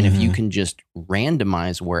 And if you can just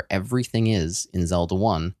randomize where everything is in Zelda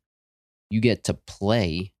 1, you get to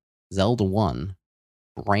play Zelda 1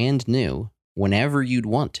 brand new whenever you'd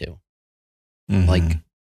want to. Like,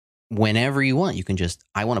 whenever you want, you can just,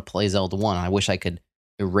 I want to play Zelda 1. I wish I could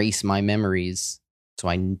erase my memories so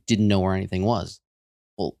I didn't know where anything was.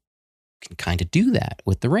 Well, you can kind of do that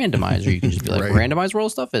with the randomizer. You can just be like, randomize where all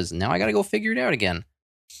stuff is. And now I got to go figure it out again.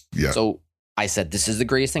 Yeah. So I said, this is the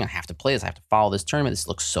greatest thing. I have to play this. I have to follow this tournament. This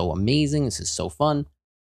looks so amazing. This is so fun.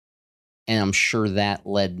 And I'm sure that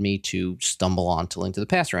led me to stumble onto Link to the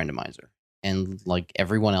Past Randomizer. And like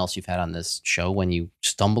everyone else you've had on this show, when you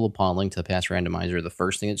stumble upon Link to the Past Randomizer, the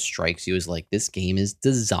first thing that strikes you is like, this game is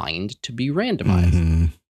designed to be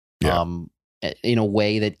randomized. In a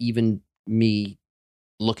way that even me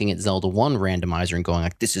looking at Zelda 1 Randomizer and going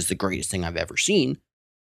like, this is the greatest thing I've ever seen,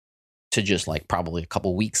 to just like probably a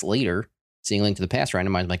couple weeks later seeing Link to the Past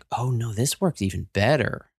Randomizer, I'm like, oh no, this works even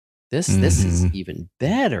better. This is even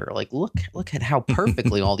better. Like, look at how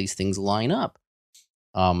perfectly all these things line up.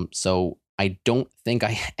 So I don't think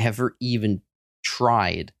I ever even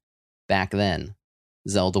tried back then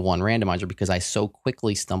Zelda 1 Randomizer, because I so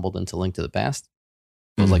quickly stumbled into Link to the Past.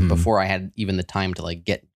 It was like before I had even the time to like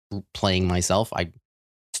get playing myself, I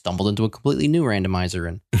stumbled into a completely new randomizer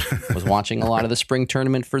and was watching a lot of the spring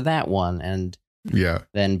tournament for that one. And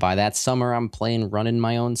then by that summer, I'm running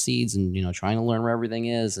my own seeds and, trying to learn where everything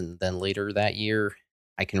is. And then later that year,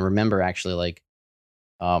 I can remember actually like,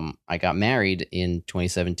 I got married in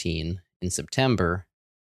 2017 in September,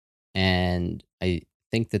 and I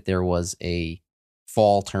think that there was a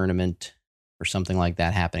fall tournament or something like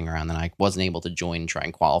that happening around then. I wasn't able to join and try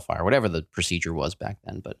and qualify or whatever the procedure was back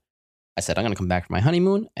then, but I said, I'm going to come back for my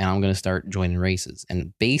honeymoon and I'm going to start joining races.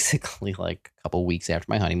 And basically like a couple weeks after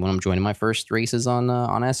my honeymoon, I'm joining my first races on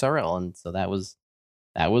SRL. And so that was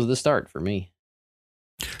that was the start for me.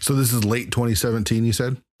 So this is late 2017, you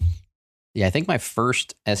said? Yeah, I think my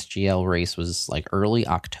first SGL race was like early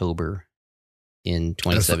October in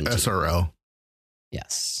 2017. SRL.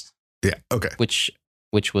 Yes. Yeah. Okay. Which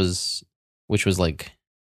was like,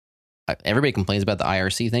 everybody complains about the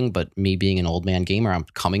IRC thing, but me being an old man gamer, I'm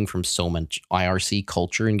coming from so much IRC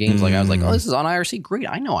culture in games. Like I was like, oh, this is on IRC. Great.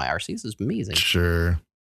 I know IRC. This is amazing. Sure.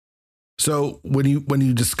 So when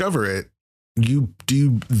you discover it, do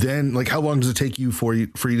you then, like, how long does it take you for you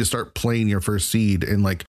to start playing your first seed and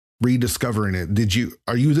like rediscovering it?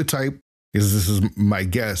 Are you the type, because this is my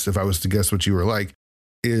guess, if I was to guess what you were like,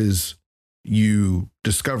 is you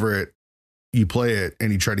discover it, you play it,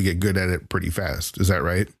 and you try to get good at it pretty fast. Is that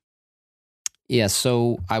right? Yeah,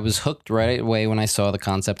 so I was hooked right away when I saw the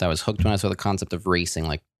concept. I was hooked when I saw the concept of racing.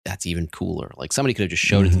 Like, that's even cooler. Like, somebody could have just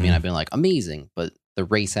showed it to me and I've been like, amazing. But the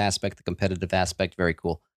race aspect, the competitive aspect, very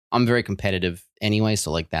cool. I'm very competitive anyway,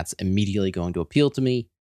 so like that's immediately going to appeal to me.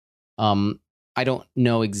 I don't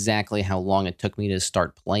know exactly how long it took me to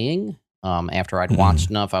start playing. After I'd watched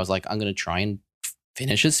enough, I was like, I'm going to try and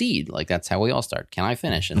finish a seed. Like, that's how we all start. Can I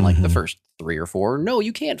finish? And like the first 3 or 4, no,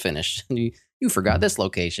 you can't finish. You forgot this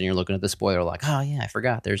location. You're looking at the spoiler like, oh yeah, I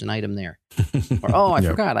forgot there's an item there. Or, oh, I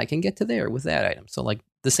forgot I can get to there with that item. So like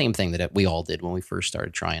the same thing that we all did when we first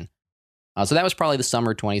started trying. So that was probably the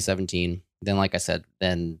summer 2017. Then, like I said,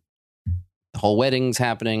 then the whole wedding's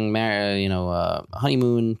happening,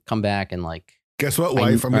 honeymoon, come back, and like, guess what,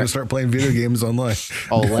 wife? I'm going to start playing video games online.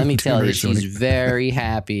 Oh, let me tell you, she's very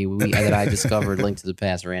happy that I discovered Link to the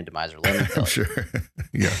Past randomizer. Let me tell you. Sure.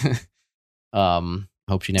 Yeah.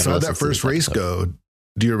 Hope she never. So how'd that first race go?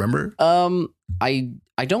 Do you remember?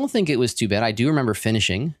 I don't think it was too bad. I do remember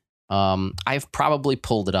finishing. I've probably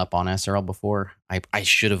pulled it up on SRL before. I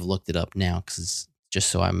should have looked it up now because just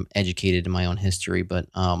so I'm educated in my own history. But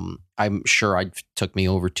I'm sure it took me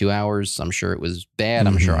over 2 hours. I'm sure it was bad.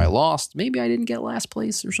 I'm sure I lost. Maybe I didn't get last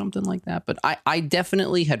place or something like that. But I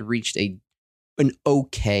definitely had reached an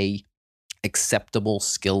okay, acceptable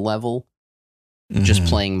skill level just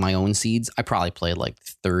playing my own seeds. I probably played like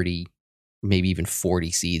 30, maybe even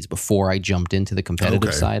 40 seeds before I jumped into the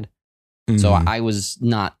competitive side. So I was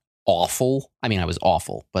not awful. I mean, I was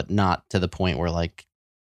awful, but not to the point where like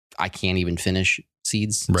I can't even finish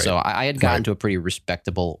seeds. Right. So I had gotten to a pretty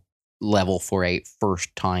respectable level for a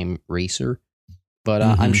first time racer, but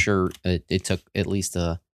I'm sure it took at least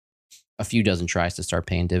a few dozen tries to start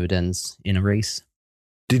paying dividends in a race.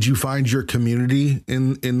 Did you find your community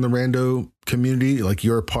in the rando community, like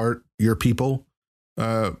your people,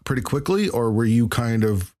 pretty quickly, or were you kind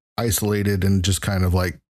of isolated and just kind of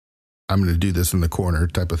like, I'm going to do this in the corner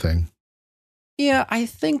type of thing? Yeah, I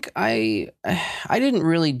think I didn't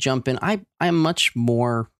really jump in. I'm much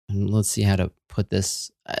more, let's see how to put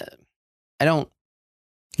this.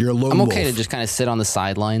 You're a lone I'm okay wolf. to just kind of sit on the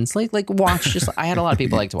sidelines, like watch. Just I had a lot of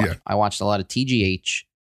people like to watch. Yeah. I watched a lot of TGH.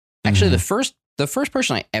 Actually, the first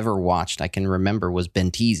person I ever watched I can remember was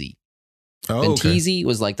Benteezy. Benteezy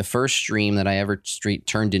was like the first stream that I ever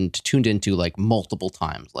tuned into like multiple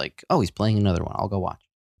times. Like, oh, he's playing another one. I'll go watch.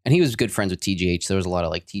 And he was good friends with TGH. So there was a lot of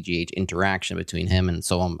like TGH interaction between him. And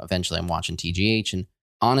so eventually I'm watching TGH. And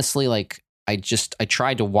honestly, like I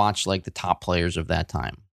tried to watch like the top players of that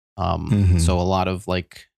time. So a lot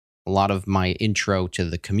of my intro to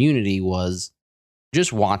the community was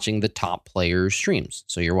just watching the top players' streams.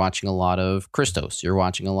 So you're watching a lot of Christos. You're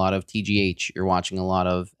watching a lot of TGH. You're watching a lot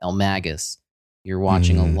of El Magus. You're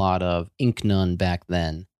watching a lot of Inknun back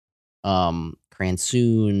then.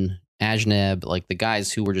 Kransoon, Ajneb, like the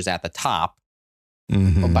guys who were just at the top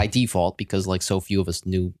by default because like so few of us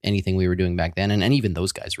knew anything we were doing back then. And even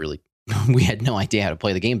those guys really, we had no idea how to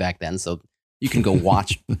play the game back then. So you can go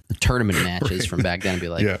watch tournament matches from back then and be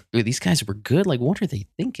like, these guys were good. Like, what are they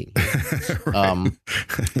thinking?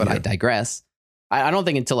 But I digress. I don't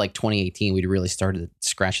think until like 2018, we'd really started to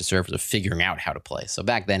scratch the surface of figuring out how to play. So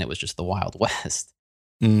back then it was just the Wild West.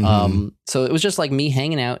 So it was just like me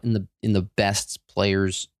hanging out in the best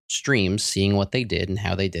players' streams, seeing what they did and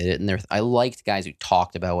how they did it. And I liked guys who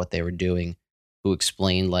talked about what they were doing, who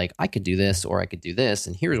explained like, I could do this or I could do this.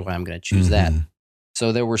 And here's why I'm going to choose that.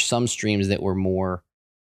 So there were some streams that were more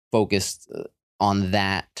focused on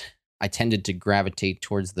that. I tended to gravitate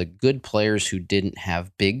towards the good players who didn't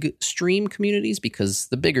have big stream communities because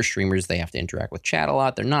the bigger streamers, they have to interact with chat a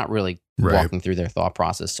lot. They're not really walking through their thought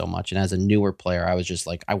process so much. And as a newer player, I was just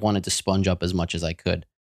like, I wanted to sponge up as much as I could.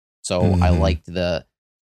 So I liked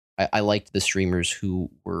I liked the streamers who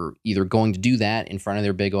were either going to do that in front of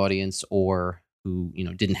their big audience or who,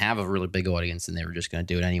 didn't have a really big audience and they were just going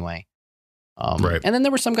to do it anyway. Right. And then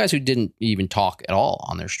there were some guys who didn't even talk at all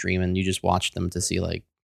on their stream, and you just watched them to see like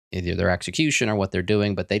either their execution or what they're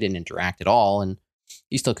doing, but they didn't interact at all. And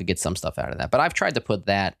you still could get some stuff out of that. But I've tried to put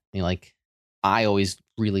that, like, I always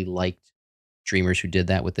really liked streamers who did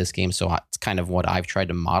that with this game. So it's kind of what I've tried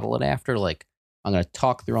to model it after. Like, I'm going to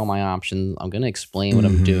talk through all my options. I'm going to explain what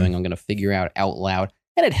I'm doing. I'm going to figure out loud.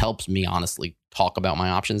 And it helps me, honestly, talk about my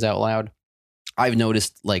options out loud. I've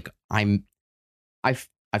noticed, like, I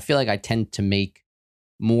feel like I tend to make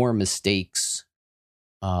more mistakes,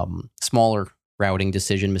 smaller routing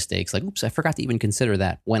decision mistakes. Like, oops, I forgot to even consider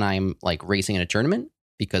that when I'm like racing in a tournament,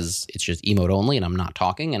 because it's just emote only and I'm not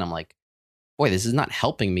talking. And I'm like, boy, this is not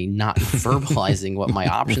helping me not verbalizing what my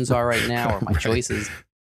options are right now or my choices.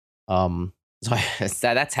 So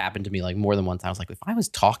that's happened to me like more than one time. I was like, if I was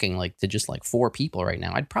talking like to just like 4 people right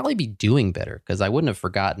now, I'd probably be doing better, because I wouldn't have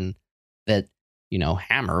forgotten that,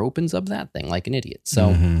 Hammer opens up that thing like an idiot.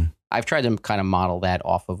 So I've tried to kind of model that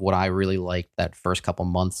off of what I really liked that first couple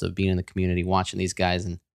months of being in the community, watching these guys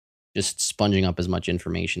and just sponging up as much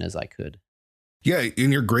information as I could. Yeah,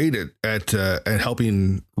 and you're great at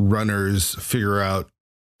helping runners figure out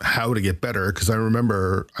how to get better. Because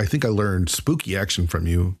I think I learned spooky action from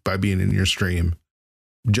you by being in your stream,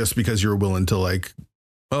 just because you're willing to like,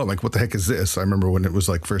 oh, like, what the heck is this? I remember when it was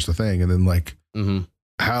like first a thing, and then like,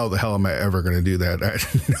 how the hell am I ever going to do that? I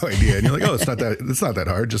had no idea. And you're like, oh, it's not that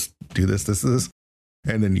hard. Just do this.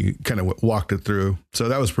 And then you kind of walked it through. So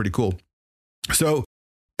that was pretty cool. So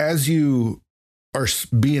as you are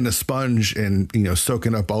being a sponge and,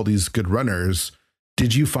 soaking up all these good runners,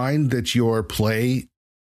 did you find that your play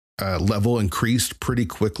level increased pretty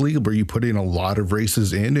quickly? Were you putting a lot of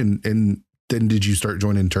races in, and then did you start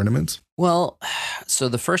joining tournaments? Well, so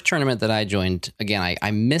the first tournament that I joined, again,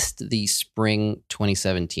 I missed the spring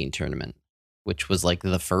 2017 tournament, which was like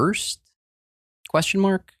the first ?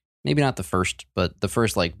 Maybe not the first, but the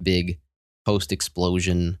first like big post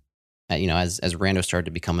explosion. As rando started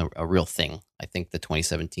to become a real thing. I think the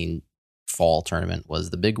 2017 fall tournament was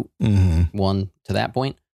the big one to that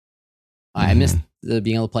point. I missed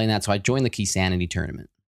being able to play in that, so I joined the Keysanity tournament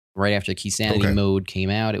right after the Keysanity mode came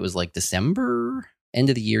out. It was like December, end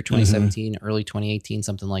of the year 2017, early 2018,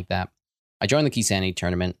 something like that. I joined the Keysanity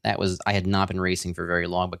tournament. I had not been racing for very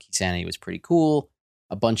long, but Keysanity was pretty cool.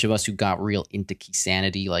 A bunch of us who got real into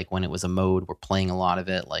Keysanity, like when it was a mode, were playing a lot of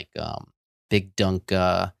it, like Big Dunk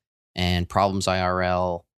and Problems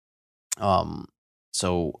IRL.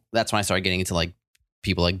 So that's when I started getting into like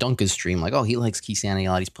people like Dunca's stream, like, oh, he likes Keysanity a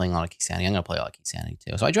lot. He's playing a lot of Keysanity. I'm going to play a lot of Keysanity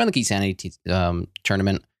too. So I joined the Keysanity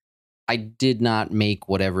tournament. I did not make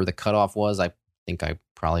whatever the cutoff was. I think I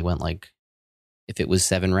probably went like, if it was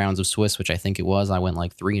 7 rounds of Swiss, which I think it was, I went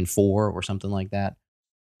like 3 and 4 or something like that.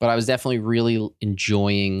 But I was definitely really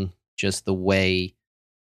enjoying just the way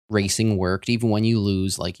racing worked. Even when you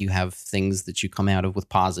lose, like, you have things that you come out of with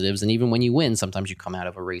positives, and even when you win, sometimes you come out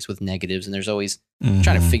of a race with negatives. And there's always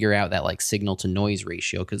trying to figure out that like signal to noise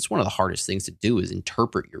ratio, because it's one of the hardest things to do is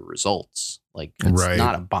interpret your results. Like, it's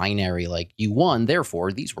not a binary like you won,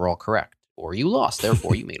 therefore these were all correct, or you lost,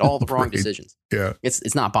 therefore you made all the wrong decisions. Yeah,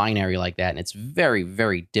 it's not binary like that, and it's very,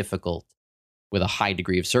 very difficult with a high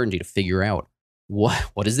degree of certainty to figure out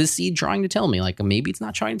what is this seed trying to tell me. Like, maybe it's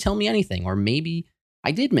not trying to tell me anything, or maybe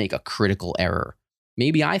I did make a critical error.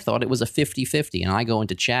 Maybe I thought it was a 50-50, and I go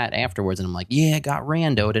into chat afterwards and I'm like, yeah, it got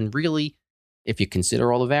randoed. And really, if you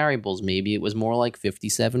consider all the variables, maybe it was more like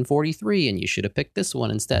 57-43 and you should have picked this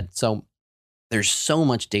one instead. So there's so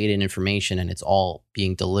much data and information, and it's all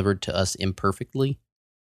being delivered to us imperfectly.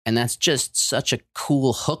 And that's just such a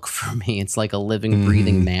cool hook for me. It's like a living,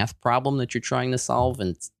 breathing math problem that you're trying to solve,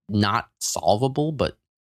 and it's not solvable, but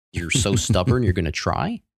you're so stubborn, you're going to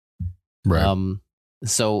try. Right.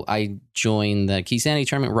 So I joined the Keysanity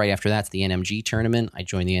tournament. Right after that's the NMG tournament. I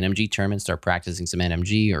joined the NMG tournament, start practicing some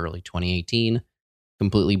NMG early 2018.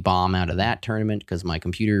 Completely bomb out of that tournament because my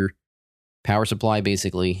computer power supply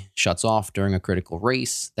basically shuts off during a critical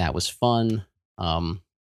race. That was fun. And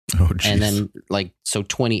then so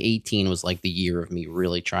 2018 was like the year of me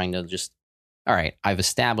really trying to just, all right, I've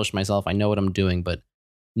established myself. I know what I'm doing, but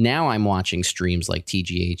now I'm watching streams like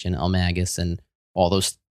TGH and Elmagus and all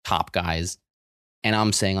those top guys. And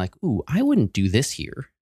I'm saying like, ooh, I wouldn't do this here.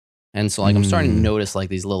 And so like, I'm starting to notice like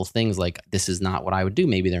these little things, like this is not what I would do.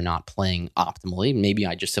 Maybe they're not playing optimally. Maybe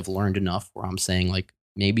I just have learned enough where I'm saying like,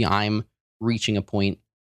 maybe I'm reaching a point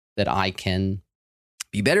that I can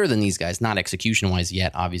be better than these guys, not execution wise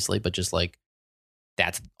yet, obviously, but just like,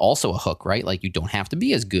 that's also a hook, right? Like, you don't have to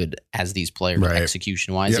be as good as these players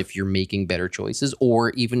execution wise if you're making better choices,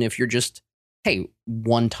 or even if you're just, hey,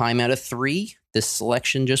 1 time out of 3, this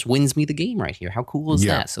selection just wins me the game right here. How cool is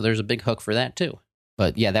that? So there's a big hook for that too.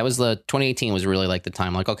 But yeah, that was 2018 was really like the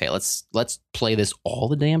time like, okay, let's play this all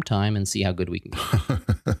the damn time and see how good we can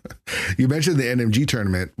get. You mentioned the NMG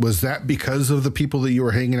tournament. Was that because of the people that you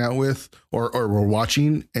were hanging out with or were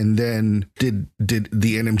watching? And then did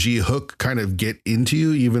the NMG hook kind of get into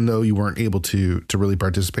you, even though you weren't able to really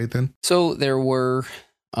participate then? So there were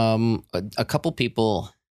a couple people.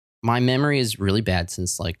 My memory is really bad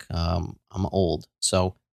since like I'm old.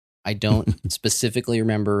 So I don't specifically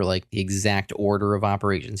remember like the exact order of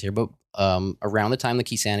operations here, but around the time the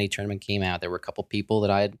Key Sanity tournament came out, there were a couple people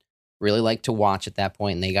that I'd really liked to watch at that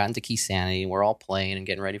point, and they got into Key Sanity, and we're all playing and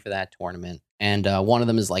getting ready for that tournament. And one of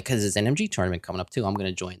them is like, because it's NMG tournament coming up too, I'm going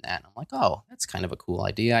to join that. And I'm like, oh, that's kind of a cool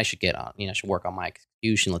idea. I should get on, I should work on my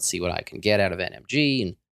execution. Let's see what I can get out of NMG.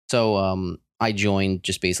 And so I joined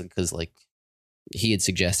just basically because like he had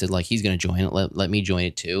suggested like he's going to join it. Let me join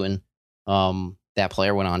it too. And that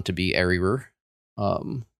player went on to be Erier.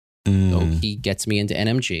 So he gets me into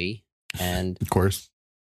NMG. And of course,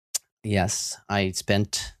 yes, I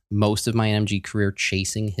spent most of my NMG career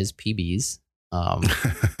chasing his PBs.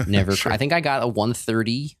 Never, sure. I think I got a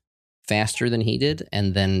 130 faster than he did.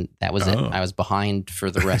 And then that was it. I was behind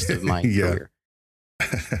for the rest of my career.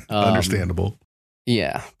 Understandable.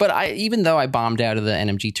 Yeah. But even though I bombed out of the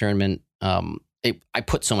NMG tournament, I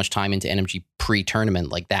put so much time into NMG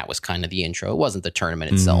pre-tournament, like that was kind of the intro. It wasn't the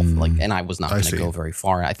tournament itself, and I was not going to go very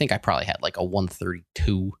far. I think I probably had like a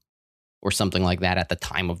 132 or something like that at the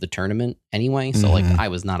time of the tournament anyway. So like I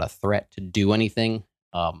was not a threat to do anything.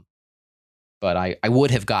 But I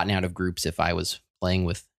would have gotten out of groups if I was playing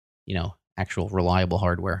with, actual reliable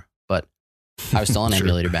hardware. But I was still an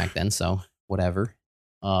emulator back then, so whatever.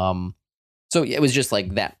 So it was just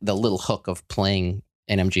like that, the little hook of playing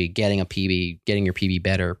NMG, getting a PB, getting your PB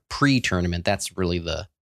better pre-tournament. That's really the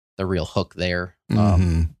real hook there.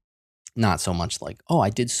 Not so much like, oh, I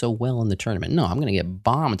did so well in the tournament. No, I'm going to get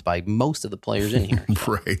bombed by most of the players in here.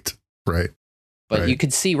 So. Right. But you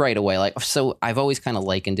could see right away, like, so I've always kind of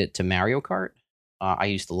likened it to Mario Kart. I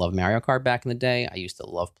used to love Mario Kart back in the day. I used to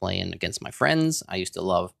love playing against my friends. I used to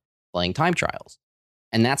love playing time trials.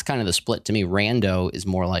 And that's kind of the split to me. Rando is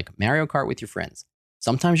more like Mario Kart with your friends.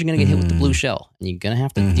 Sometimes you're going to get hit with the blue shell, and you're going to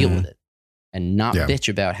have to deal with it and not bitch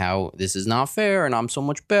about how this is not fair and I'm so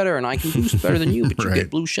much better and I can boost better than you, but you get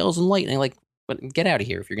blue shells and lightning. Like, but get out of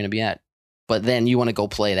here if you're going to be at. But then you want to go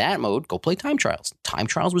play that mode, go play time trials. Time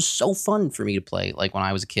trials was so fun for me to play, like when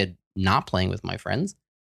I was a kid, not playing with my friends,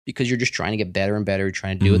 because you're just trying to get better and better,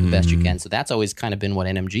 trying to do it the best you can. So that's always kind of been what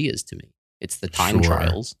NMG is to me. It's the time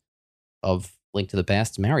trials of Link to the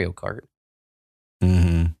Past, Mario Kart.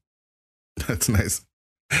 That's nice.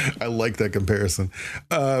 I like that comparison.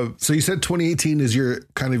 So you said 2018 is your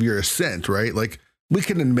ascent, right? Like we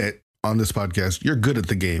can admit on this podcast, you're good at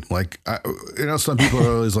the game. Like, some people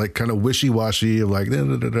are always like kind of wishy-washy of like,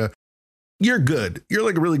 You're good. You're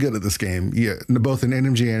like really good at this game. Yeah. Both in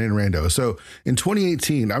NMG and in Rando. So in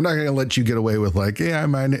 2018, I'm not going to let you get away with like, yeah,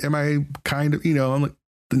 am I kind of, I'm like,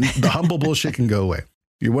 the humble bullshit can go away.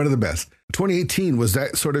 You're one of the best. 2018, was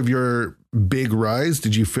that sort of your big rise?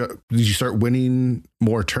 Did you start winning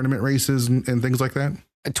more tournament races and things like that?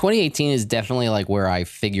 2018 is definitely like where I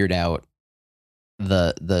figured out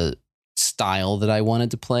the style that I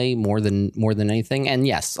wanted to play more than anything. And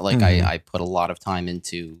yes, like I put a lot of time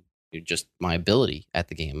into just my ability at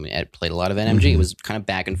the game. I played a lot of NMG. It was kind of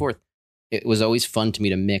back and forth. It was always fun to me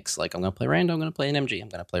to mix. Like, I'm going to play Rando, I'm going to play NMG. I'm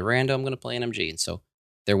going to play Rando, I'm going to play NMG. And so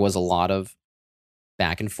there was a lot of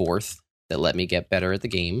back and forth that let me get better at the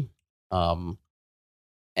game.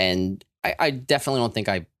 And I definitely don't think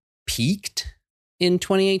I peaked in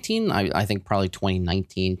 2018. I think probably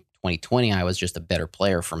 2019, 2020, I was just a better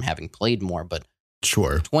player from having played more. But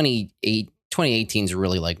sure, 2018 is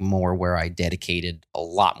really like more where I dedicated a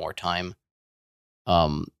lot more time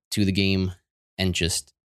to the game, and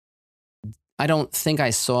just I don't think I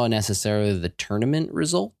saw necessarily the tournament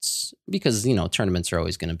results, because tournaments are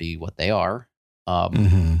always going to be what they are.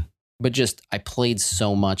 But just I played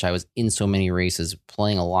so much. I was in so many races,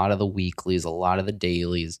 playing a lot of the weeklies, a lot of the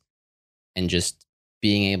dailies, and just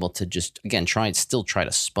being able to just again try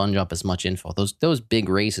to sponge up as much info. Those big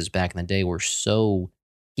races back in the day were so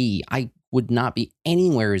key. I would not be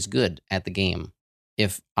anywhere as good at the game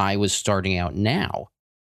if I was starting out now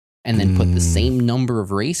and then put the same number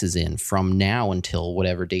of races in from now until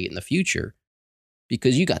whatever date in the future,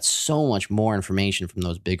 because you got so much more information from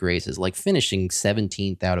those big races, like finishing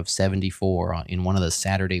 17th out of 74 in one of the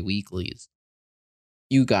Saturday weeklies.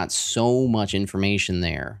 You got so much information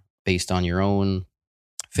there based on your own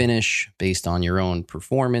finish, based on your own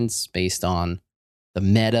performance, based on the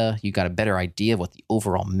meta. You got a better idea of what the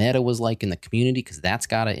overall meta was like in the community, because that's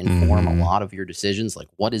got to inform a lot of your decisions. Like,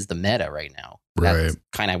 what is the meta right now? That's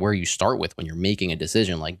kind of where you start with when you're making a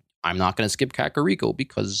decision. Like, I'm not going to skip Kakariko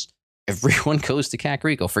because everyone goes to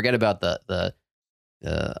Kakariko. Forget about the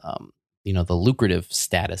lucrative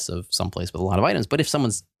status of someplace with a lot of items. But if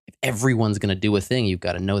everyone's going to do a thing, you've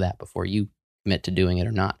got to know that before you commit to doing it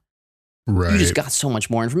or not. Right. You just got so much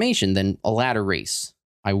more information than a ladder race.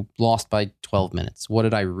 I lost by 12 minutes. What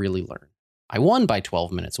did I really learn? I won by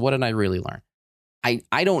 12 minutes. What did I really learn?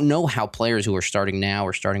 I don't know how players who are starting now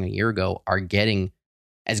or starting a year ago are getting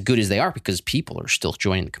as good as they are, because people are still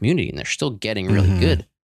joining the community and they're still getting really good.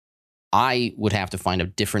 I would have to find a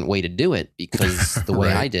different way to do it, because the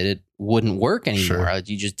way I did it wouldn't work anymore. Sure.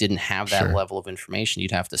 You just didn't have that level of information.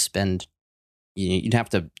 You'd have to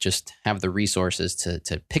just have the resources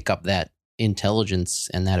to pick up that intelligence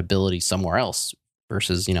and that ability somewhere else,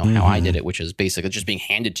 versus, how I did it, which is basically just being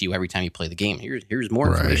handed to you every time you play the game. Here's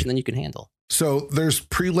more information than you can handle. So there's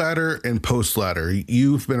pre-ladder and post-ladder.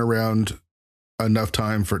 You've been around enough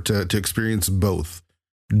time to experience both.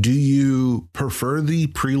 Do you prefer the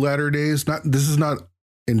pre-ladder days? This is not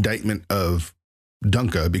indictment of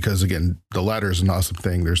Dunka, because again, the ladder is an awesome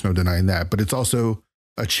thing. There's no denying that, but it's also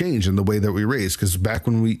a change in the way that we race. Because back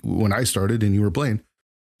when I started and you were playing,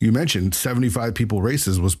 you mentioned 75 people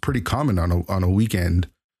races was pretty common on a weekend.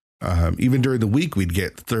 Even during the week, we'd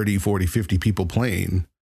get 30, 40, 50 people playing.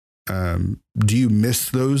 Do you miss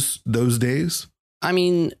those days? I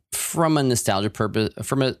mean, from a nostalgia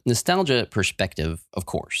perspective, of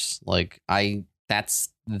course. Like, that's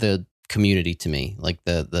the community to me. Like,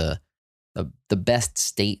 the best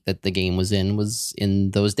state that the game was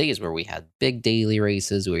in those days where we had big daily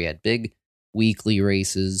races, where we had big weekly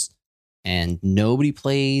races, and nobody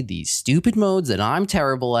played these stupid modes that I'm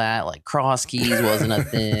terrible at, like cross keys wasn't a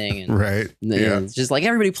thing. And it's just like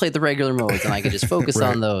everybody played the regular modes, and I could just focus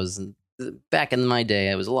on those. And back in my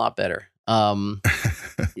day, it was a lot better.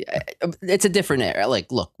 It's a different era.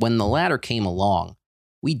 Like, look, when the ladder came along,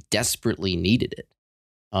 we desperately needed it.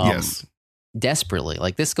 Yes. Desperately.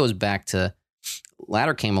 Like, this goes back to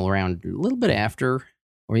ladder came around a little bit after,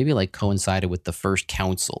 or maybe like coincided with the first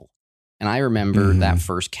council. And I remember that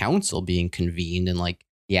first council being convened, and like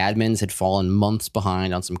the admins had fallen months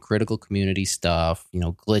behind on some critical community stuff,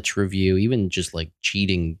 glitch review, even just like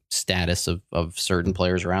cheating status of certain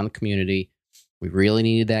players around the community. We really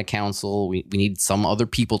needed that council. We needed some other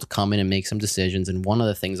people to come in and make some decisions. And one of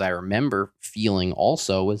the things I remember feeling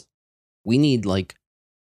also was we need like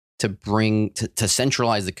to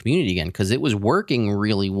centralize the community again, because it was working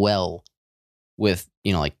really well with,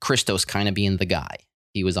 like Christos kind of being the guy.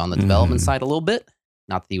 He was on the development side a little bit.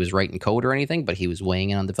 Not that he was writing code or anything, but he was weighing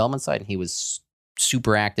in on the development side, and he was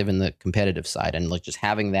super active in the competitive side. And like just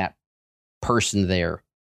having that person there,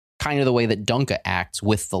 kind of the way that Dunka acts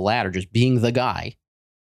with the ladder, just being the guy,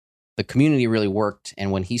 the community really worked.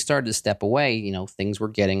 And when he started to step away, things were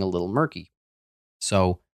getting a little murky.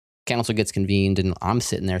 So council gets convened, and I'm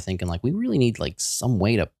sitting there thinking like, we really need like some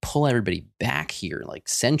way to pull everybody back here, like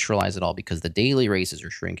centralize it all, because the daily races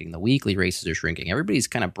are shrinking, the weekly races are shrinking. Everybody's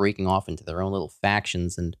kind of breaking off into their own little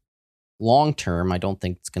factions, and long term, I don't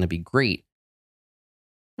think it's going to be great.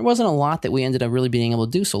 There wasn't a lot that we ended up really being able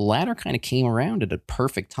to do. So ladder kind of came around at a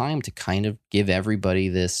perfect time to kind of give everybody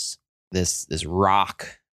this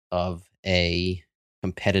rock of a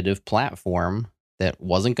competitive platform that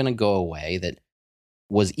wasn't going to go away, that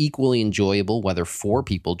was equally enjoyable, whether 4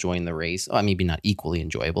 people joined the race. Maybe not equally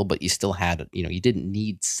enjoyable, but you still had, you didn't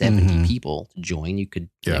need 70 people to join. You could,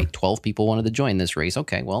 12 people wanted to join this race.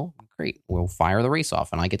 Okay, well, great. We'll fire the race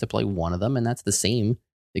off, and I get to play one of them, and that's the same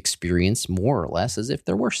experience, more or less, as if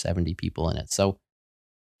there were 70 people in it. So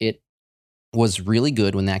it was really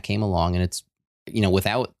good when that came along, and it's,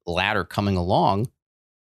 without ladder coming along,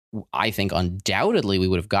 I think undoubtedly we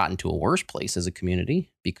would have gotten to a worse place as a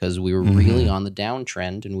community, because we were really on the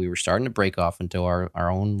downtrend, and we were starting to break off into our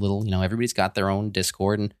own little, everybody's got their own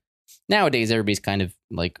Discord. And nowadays everybody's kind of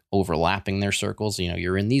like overlapping their circles.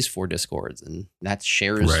 You're in these 4 Discords, and that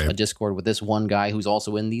shares a Discord with this one guy who's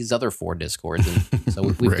also in these other 4 Discords. And so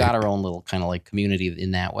we've got our own little kind of like community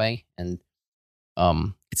in that way. And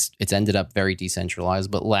it's ended up very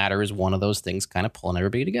decentralized, but ladder is one of those things kind of pulling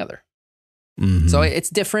everybody together. So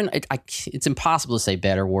it's different. It's impossible to say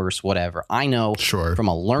better, worse, whatever. I know from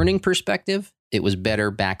a learning perspective, it was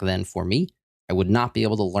better back then for me. I would not be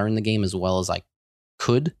able to learn the game as well as I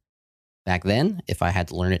could back then if I had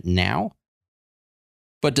to learn it now.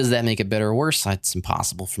 But does that make it better or worse? It's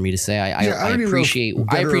impossible for me to say. I appreciate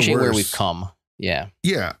where we've come. Yeah.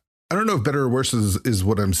 Yeah. I don't know if better or worse is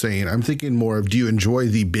what I'm saying. I'm thinking more of, do you enjoy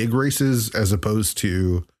the big races as opposed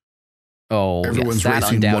to everyone's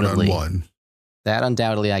racing one-on-one? That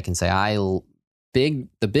undoubtedly I can say.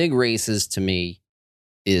 The big races to me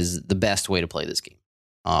is the best way to play this game.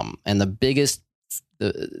 And the biggest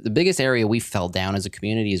area we fell down as a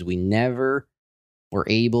community is we never were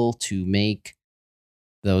able to make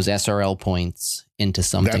those SRL points into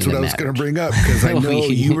something. That's what I was going to bring up, because I know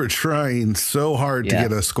you were trying so hard to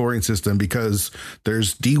get a scoring system, because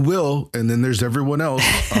there's D Will and then there's everyone else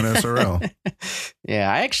on SRL.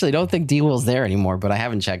 Yeah, I actually don't think D Will's there anymore, but I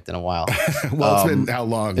haven't checked in a while. Well, it's been how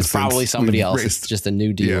long? It's probably somebody else. It's just a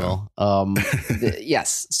new D Will.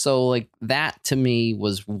 Yes. So like that to me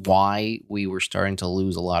was why we were starting to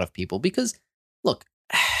lose a lot of people, because look,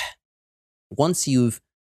 once you've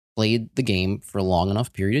played the game for a long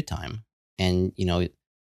enough period of time, and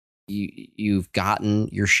you've gotten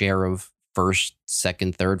your share of first,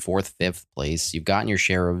 second, third, fourth, fifth place, you've gotten your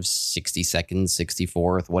share of 62nd,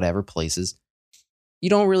 64th, whatever places, you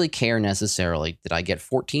don't really care necessarily, did I get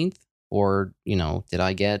 14th or did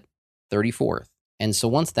I get 34th? And so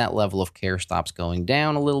once that level of care stops going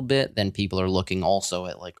down a little bit, then people are looking also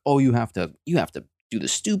at like, oh, you have to do the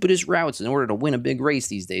stupidest routes in order to win a big race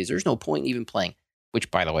these days. There's no point even playing. Which,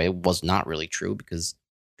 by the way, was not really true, because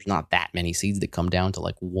there's not that many seeds that come down to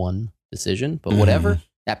like one decision. But whatever,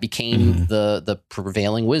 that became the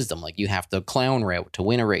prevailing wisdom. Like, you have to clown route to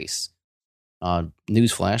win a race.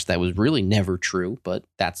 Newsflash, that was really never true, but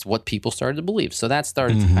that's what people started to believe. So that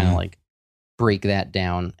started to kind of like break that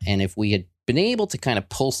down. And if we had been able to kind of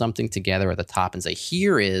pull something together at the top and say,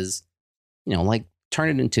 here is, like turn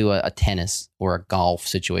it into a tennis or a golf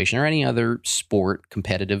situation or any other sport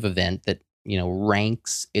competitive event that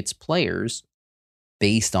ranks its players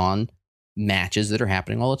based on matches that are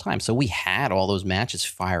happening all the time. So we had all those matches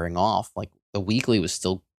firing off. Like, the weekly was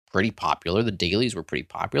still pretty popular. The dailies were pretty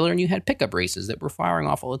popular, and you had pickup races that were firing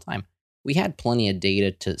off all the time. We had plenty of data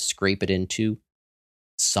to scrape it into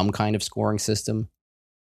some kind of scoring system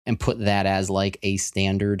and put that as like a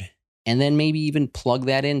standard, and then maybe even plug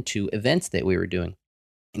that into events that we were doing.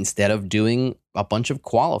 Instead of doing a bunch of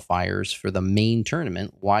qualifiers for the main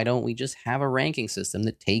tournament, why don't we just have a ranking system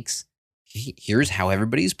that takes, here's how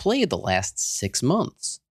everybody's played the last 6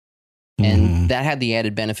 months? And that had the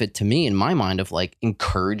added benefit to me in my mind of like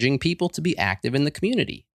encouraging people to be active in the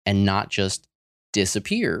community and not just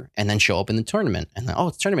disappear and then show up in the tournament. And then, oh,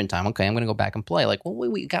 it's tournament time. Okay, I'm going to go back and play. Like, well,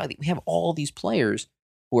 we have all these players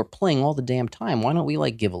who are playing all the damn time. Why don't we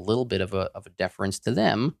like give a little bit of a deference to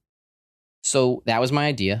them? So that was my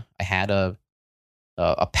idea. I had a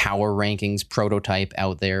power rankings prototype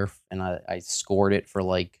out there, and I scored it for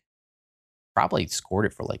like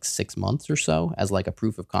 6 months or so as like a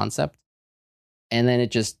proof of concept. And then it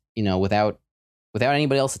just, without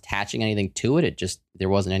anybody else attaching anything to it, there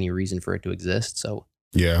wasn't any reason for it to exist. So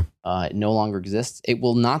yeah, it no longer exists. It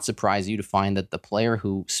will not surprise you to find that the player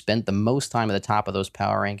who spent the most time at the top of those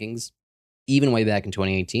power rankings, even way back in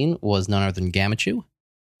 2018, was none other than Gamachu.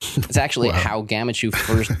 It's actually how Gamachu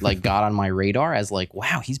first like got on my radar as like,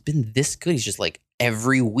 wow, he's been this good. He's just like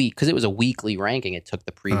every week, because it was a weekly ranking. It took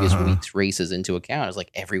the previous week's races into account. It was like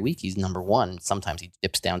every week he's number one. Sometimes he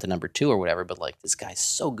dips down to number 2 or whatever, but like this guy's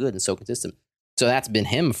so good and so consistent. So that's been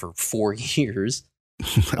him for 4 years.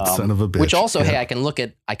 That son of a bitch. Which also, hey, I can look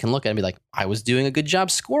at it and be like, I was doing a good job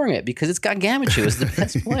scoring it because it's got Gamachu as the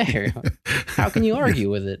best player. How can you argue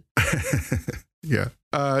with it? Yeah.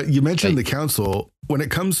 You mentioned the council. When it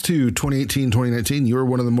comes to 2018, 2019, you were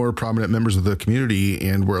one of the more prominent members of the community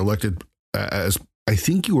and were elected as, I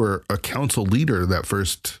think you were a council leader that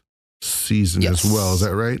first season as well. Is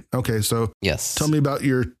that right? Okay. So yes, tell me about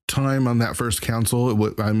your time on that first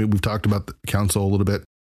council. I mean, we've talked about the council a little bit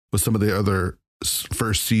with some of the other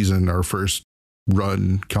first season or first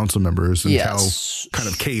run council members, and how kind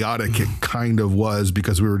of chaotic it kind of was,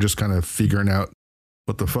 because we were just kind of figuring out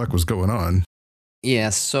what the fuck was going on. Yeah,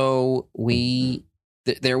 so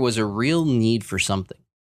there was a real need for something.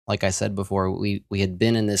 Like I said before, we had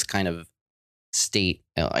been in this kind of state.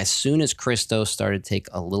 As soon as Christos started to take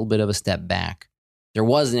a little bit of a step back, there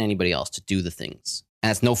wasn't anybody else to do the things. And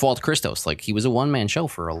it's no fault of Christos. Like, he was a one-man show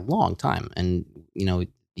for a long time. And,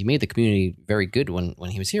 he made the community very good when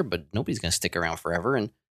he was here, but nobody's going to stick around forever.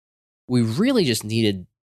 And we really just needed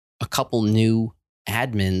a couple new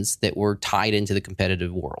admins that were tied into the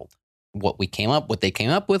competitive world. What they came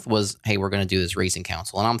up with was, hey, we're going to do this racing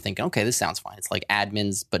council. And I'm thinking, okay, this sounds fine. It's like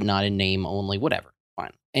admins, but not in name only, whatever.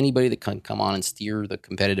 Fine. Anybody that can come on and steer the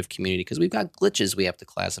competitive community, because we've got glitches we have to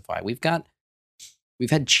classify. We've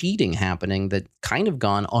had cheating happening that kind of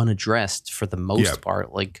gone unaddressed for the most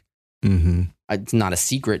part. Like, Mm-hmm. It's not a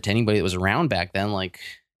secret to anybody that was around back then. Like,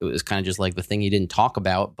 it was kind of just like the thing you didn't talk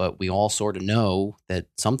about, but we all sort of know that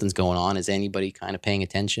something's going on. Is anybody kind of paying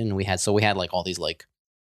attention? We had like all these like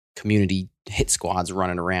community hit squads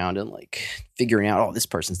running around and like figuring out, oh, this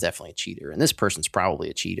person's definitely a cheater and this person's probably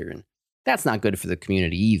a cheater. And that's not good for the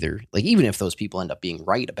community either. Like, even if those people end up being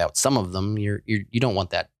right about some of them, you don't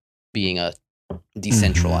want that being a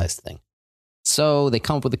decentralized thing. So they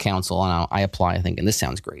come up with a council, and I apply, thinking this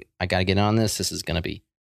sounds great. I got to get on this. This is going to be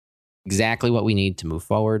exactly what we need to move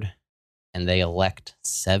forward. And they elect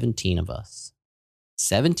 17 of us.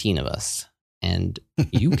 17 of us. And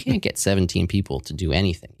you can't get 17 people to do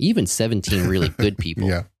anything. Even 17 really good people.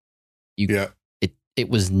 It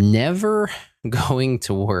was never going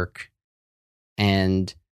to work.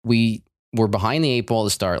 And we were behind the eight ball to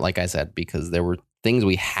start, like I said, because there were things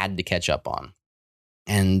we had to catch up on.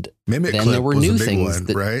 And Mimic then Clip there were was new a big things one,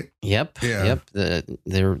 that, right? Yep. Yeah. Yep.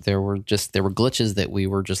 There were glitches that we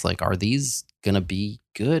were just like, are these going to be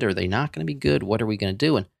good? Are they not going to be good? What are we going to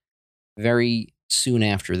do? And very soon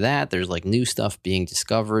after that, there's like new stuff being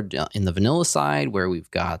discovered in the vanilla side, where we've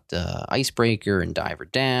got Icebreaker and Diver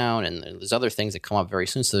Down, and there's other things that come up very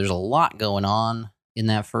soon. So there's a lot going on in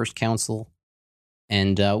that first council.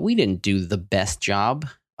 And we didn't do the best job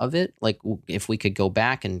of it. Like, if we could go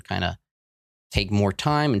back and kind of take more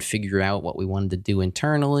time and figure out what we wanted to do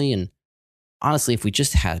internally. And honestly, if we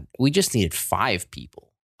just needed 5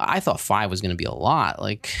 people. I thought 5 was going to be a lot.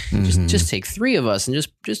 Like, just take 3 of us and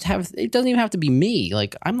just have, it doesn't even have to be me.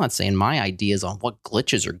 Like, I'm not saying my ideas on what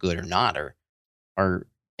glitches are good or not are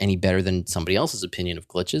any better than somebody else's opinion of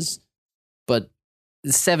glitches. But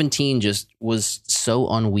 17 just was so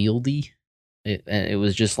unwieldy. It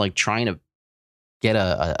was just like trying to get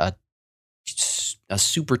a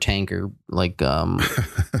super tanker, like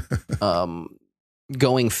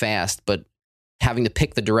going fast, but having to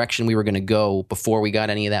pick the direction we were going to go before we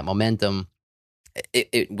got any of that momentum.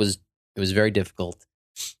 It was very difficult.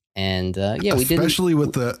 And we did, especially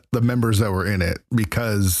with the members that were in it,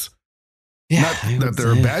 because not that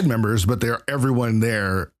they're bad members, but everyone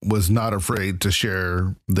there was not afraid to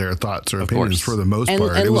share their thoughts or opinions for the most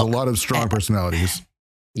part. It was a lot of strong personalities.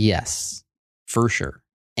 Yes, for sure.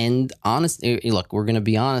 And look, we're going to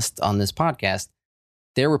be honest on this podcast.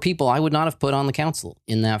 There were people I would not have put on the council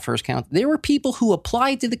in that first council. There were people who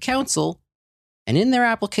applied to the council and in their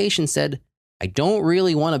application said, I don't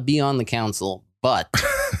really want to be on the council, but...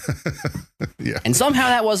 Yeah. And somehow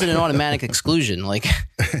that wasn't an automatic exclusion. Like,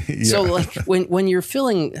 yeah. So like when you're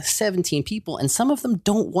filling 17 people and some of them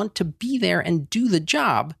don't want to be there and do the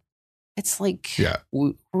job, it's like,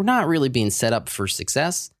 we're not really being set up for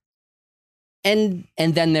success. And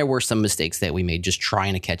then there were some mistakes that we made just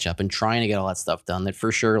trying to catch up and trying to get all that stuff done that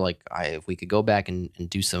for sure, like if we could go back and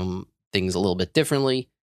do some things a little bit differently.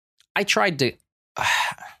 I tried to,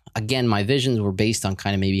 again, my visions were based on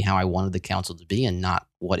kind of maybe how I wanted the council to be and not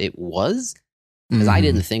what it was. Because I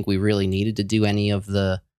didn't think we really needed to do any of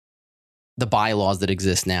the bylaws that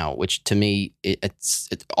exist now, which to me, it's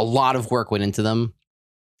a lot of work went into them.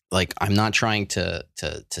 Like, I'm not trying to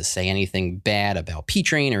say anything bad about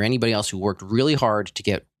P-Train or anybody else who worked really hard to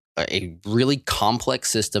get a really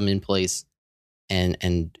complex system in place. And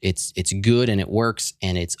it's good and it works,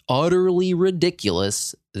 and it's utterly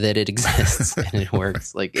ridiculous that it exists and it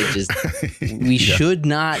works. Like, it just, we should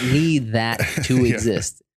not need that to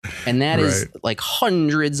exist. And that is like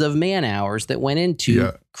hundreds of man hours that went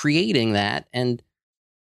into creating that. And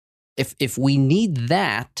if we need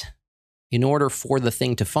that in order for the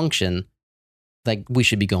thing to function, like, we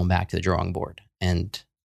should be going back to the drawing board. And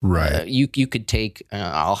you could take,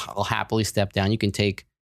 I'll happily step down. You can take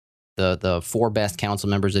the 4 best council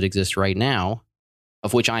members that exist right now,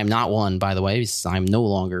 of which I am not one, by the way. I'm no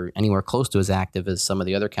longer anywhere close to as active as some of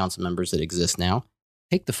the other council members that exist now.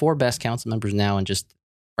 Take the 4 best council members now and just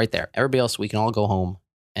right there. Everybody else, we can all go home.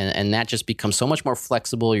 And that just becomes so much more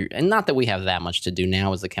flexible. And not that we have that much to do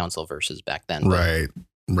now as the council versus back then. Right.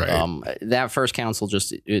 That first council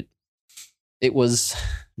just, it was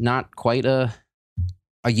not quite a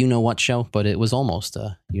you-know-what show, but it was almost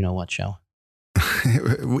a you-know-what show.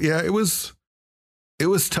 Yeah, it was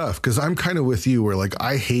tough because I'm kind of with you where, like,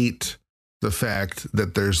 I hate the fact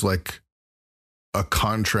that there's like a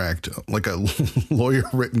contract, like a lawyer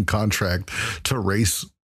written contract to race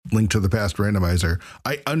Link to the Past randomizer.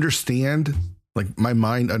 I understand, like, my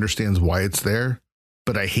mind understands why it's there,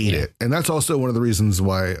 but I hate it. And that's also one of the reasons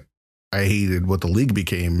why I hated what the league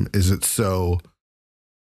became, is it's so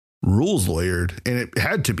rules lawyered, and it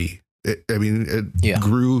had to be. It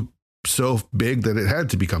grew so big that it had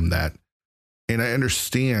to become that. And I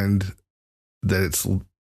understand that it's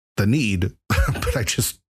the need, but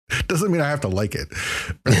Doesn't mean I have to like it.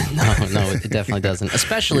 No, it definitely doesn't.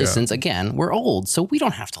 Especially since, again, we're old, so we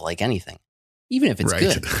don't have to like anything, even if it's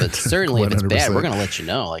good. But certainly if it's bad, we're going to let you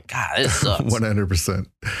know. Like, God, this sucks. 100%.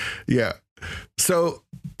 Yeah. So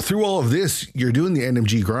through all of this, you're doing the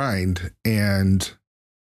NMG grind, and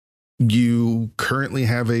you currently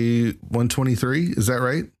have a 123. Is that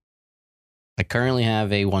right? I currently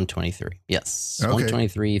have a 123. Yes. Okay.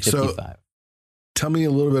 123.55. So, tell me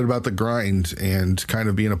a little bit about the grind and kind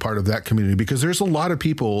of being a part of that community, because there's a lot of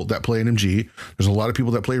people that play NMG. There's a lot of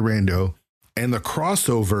people that play Rando, and the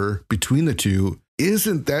crossover between the two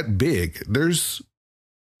isn't that big. There's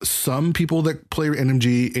some people that play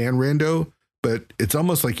NMG and Rando, but it's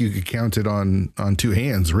almost like you could count it on two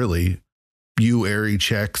hands, really. You, Airy,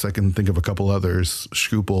 Chex. I can think of a couple others.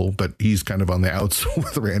 Scoople, but he's kind of on the outs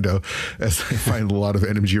with Rando, as I find a lot of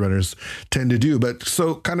NMG runners tend to do. But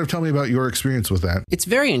so kind of tell me about your experience with that. It's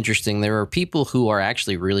very interesting. There are people who are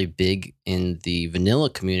actually really big in the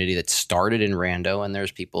vanilla community that started in Rando, and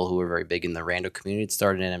there's people who are very big in the Rando community that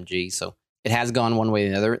started in NMG. So it has gone one way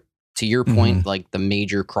or the other. To your point, like the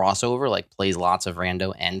major crossover, like plays lots of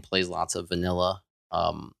Rando and plays lots of vanilla,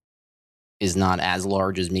 is not as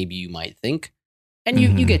large as maybe you might think. And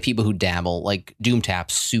you get people who dabble, like DoomTap,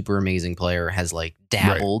 super amazing player, has like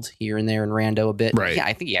dabbled here and there in Rando a bit. Right. Yeah,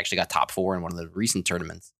 I think he actually got top 4 in one of the recent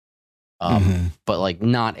tournaments. But like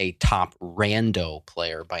not a top Rando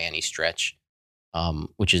player by any stretch,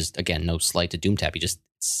 which is, again, no slight to DoomTap.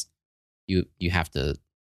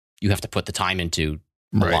 You have to put the time into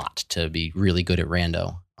a lot to be really good at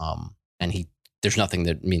Rando. And there's nothing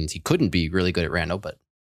that means he couldn't be really good at Rando, but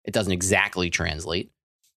it doesn't exactly translate.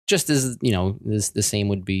 Just as, the same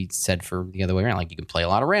would be said for the other way around. Like, you can play a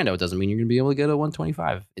lot of Rando. It doesn't mean you're going to be able to get a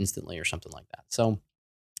 125 instantly or something like that. So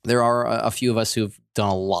there are a few of us who've done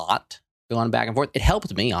a lot going back and forth. It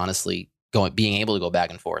helped me, honestly, being able to go back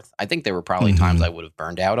and forth. I think there were probably times I would have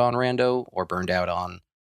burned out on Rando or burned out on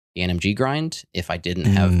the NMG grind if I didn't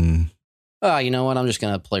have, you know what, I'm just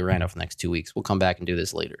going to play Rando for the next 2 weeks. We'll come back and do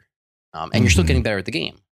this later. And you're still getting better at the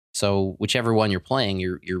game. So whichever one you're playing,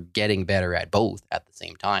 you're getting better at both at the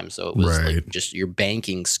same time. So it was like just your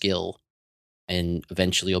banking skill, and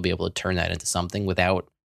eventually you'll be able to turn that into something without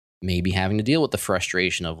maybe having to deal with the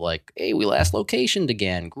frustration of like, hey, we last locationed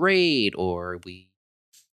again, great, or we,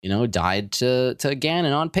 died to again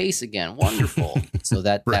and on pace again, wonderful. So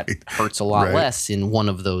that hurts a lot less in one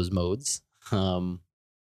of those modes.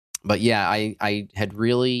 But yeah, I had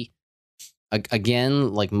really.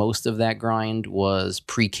 Again, like most of that grind was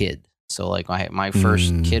pre-kid. So like my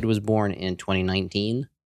first kid was born in 2019.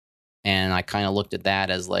 And I kind of looked at that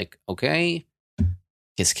as like, okay,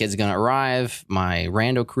 his kid's going to arrive. My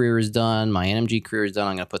Rando career is done. My NMG career is done.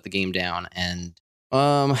 I'm going to put the game down. And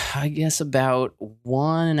I guess about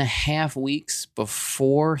 1.5 weeks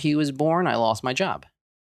before he was born, I lost my job.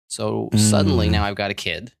 So suddenly now I've got a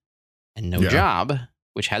kid and no job,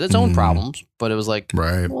 which has its own problems, but it was like,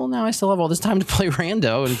 well, now I still have all this time to play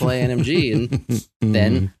Rando and play NMG. And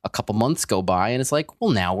then a couple months go by and it's like,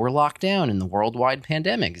 well, now we're locked down in the worldwide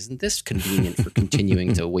pandemic. Isn't this convenient for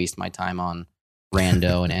continuing to waste my time on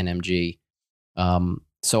Rando and NMG?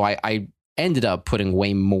 So I ended up putting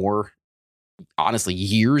way more, honestly,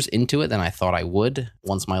 years into it than I thought I would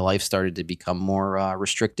once my life started to become more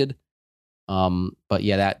restricted. But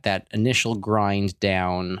yeah, that initial grind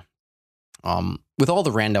down, with all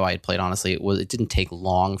the Rando I had played, honestly, it didn't take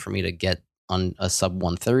long for me to get on a sub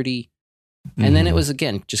 130. And then it was,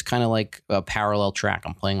 again, just kind of like a parallel track.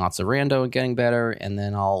 I'm playing lots of Rando and getting better. And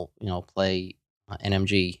then I'll, play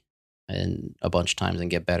NMG and a bunch of times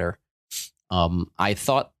and get better. I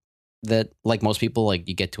thought that, like most people, like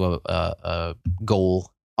you get to a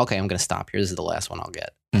goal. Okay, I'm going to stop here. This is the last one I'll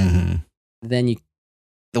get. And then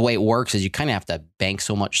the way it works is you kind of have to bank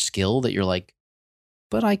so much skill that you're like,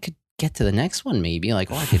 but I could get to the next one maybe. Like,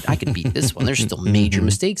 oh, I could beat this one. There's still major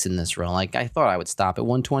mistakes in this run. Like, I thought I would stop at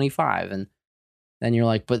 125. And then you're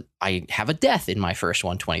like, but I have a death in my first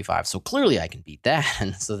 125. So clearly I can beat that.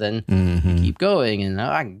 And so then you keep going and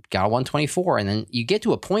I got a 124. And then you get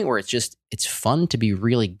to a point where it's fun to be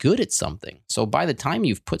really good at something. So by the time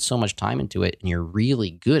you've put so much time into it and you're really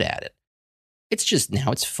good at it, it's just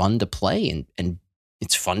now it's fun to play and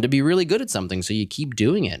it's fun to be really good at something. So you keep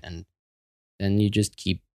doing it and then you just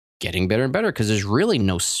keep getting better and better because there's really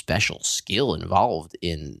no special skill involved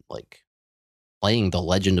in like playing The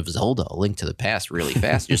Legend of Zelda: A Link to the Past really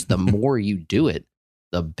fast. Just the more you do it,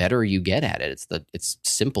 the better you get at it. It's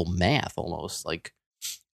simple math almost. Like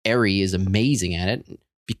Eri is amazing at it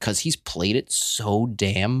because he's played it so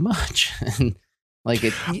damn much. And like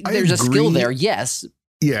there's a skill there, yes.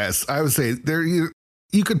 Yes, I would say there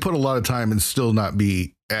you could put a lot of time and still not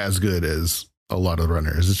be as good as a lot of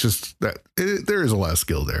runners. It's just that there is a lot of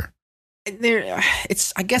skill there.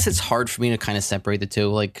 I guess it's hard for me to kind of separate the two.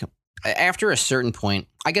 Like after a certain point,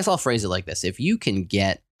 I guess I'll phrase it like this. If you can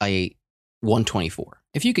get a 124,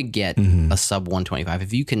 if you could get a sub 125,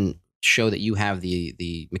 if you can show that you have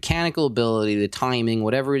the mechanical ability, the timing,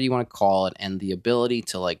 whatever you want to call it, and the ability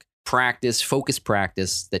to like focus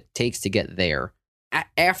practice that takes to get there.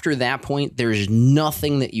 After that point, there's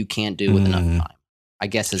nothing that you can't do with enough time. I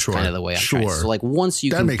guess is kind of the way I'm trying. So like once you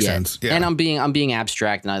can makes sense. Yeah. And I'm being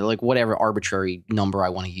abstract and I like whatever arbitrary number I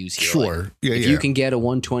want to use here. Sure. Like, if you can get a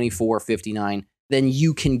 124.59, then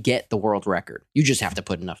you can get the world record. You just have to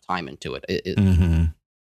put enough time into it.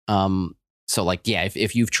 So like, yeah,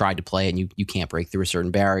 if you've tried to play it and you can't break through a certain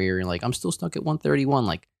barrier, and like, I'm still stuck at 131.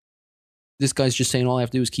 Like this guy's just saying all I have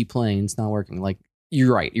to do is keep playing. It's not working. Like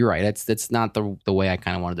you're right. That's not the way I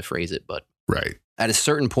kind of wanted to phrase it, but right. At a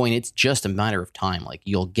certain point, it's just a matter of time. Like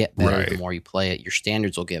you'll get better the more you play it. Your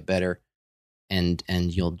standards will get better, and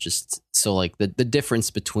you'll just so like the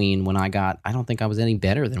difference between when I don't think I was any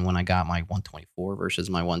better than when I got my 124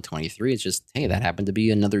 versus my 123. It's just hey, that happened to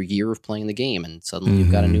be another year of playing the game, and suddenly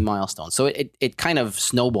you've got a new milestone. So it kind of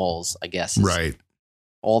snowballs, I guess, right,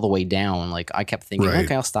 all the way down. Like I kept thinking,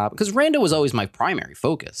 okay, I'll stop because Rando was always my primary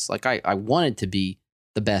focus. Like I wanted to be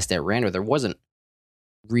the best at Rando. There wasn't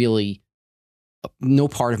really. No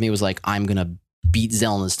part of me was like, I'm going to beat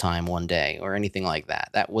Zelna's time one day or anything like that.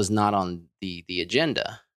 That was not on the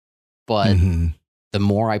agenda. But the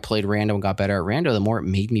more I played Rando and got better at Rando, the more it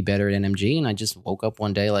made me better at NMG. And I just woke up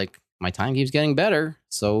one day like, my time keeps getting better.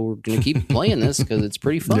 So we're going to keep playing this because it's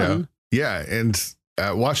pretty fun. Yeah. And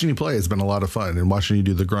watching you play has been a lot of fun, and watching you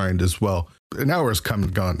do the grind as well. An hour's come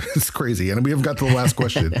and gone. It's crazy. And we haven't got to the last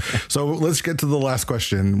question. So let's get to the last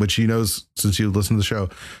question, which he knows since you listen to the show.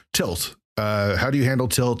 Tilt. How do you handle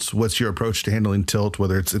tilt? What's your approach to handling tilt,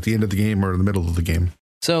 whether it's at the end of the game or in the middle of the game?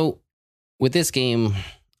 So with this game,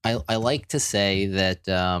 I like to say that,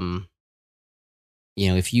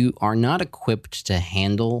 if you are not equipped to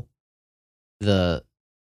handle the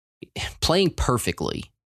playing perfectly,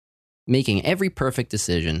 making every perfect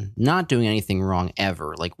decision, not doing anything wrong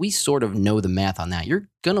ever, like we sort of know the math on that. You're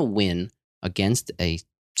going to win against a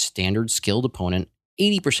standard skilled opponent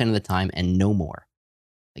 80% of the time and no more.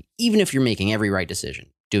 Like, even if you're making every right decision,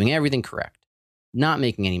 doing everything correct, not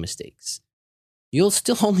making any mistakes, you'll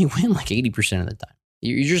still only win like 80% of the time.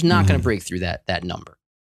 You're just not going to break through that number.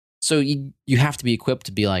 So you have to be equipped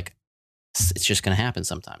to be like, it's just going to happen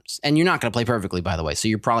sometimes. And you're not going to play perfectly, by the way. So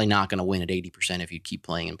you're probably not going to win at 80% if you keep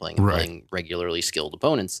playing and playing and playing regularly skilled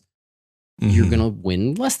opponents. You're going to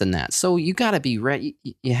win less than that. So you got to be ready.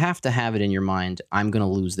 You have to have it in your mind. I'm going to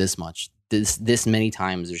lose this much. This many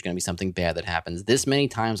times there's going to be something bad that happens. This many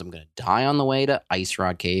times I'm going to die on the way to Ice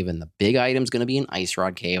Rod Cave, and the big item's going to be an Ice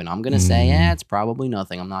Rod Cave, and I'm going to say, it's probably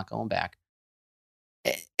nothing. I'm not going back.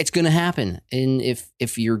 It's going to happen. And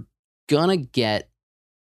if you're going to get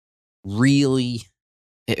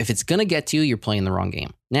if it's going to get to you, you're playing the wrong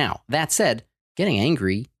game. Now, that said, getting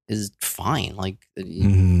angry is fine. Like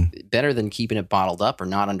better than keeping it bottled up or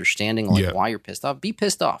not understanding why you're pissed off. Be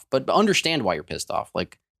pissed off, but understand why you're pissed off.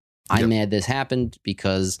 Like, I'm mad this happened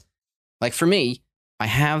because, like, for me, I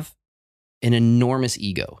have an enormous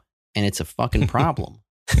ego, and it's a fucking problem.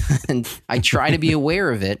 And I try to be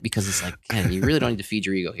aware of it because it's like, man, you really don't need to feed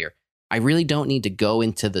your ego here. I really don't need to go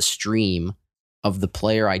into the stream of the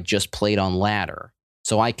player I just played on ladder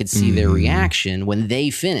so I could see their reaction when they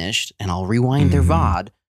finished, and I'll rewind their VOD.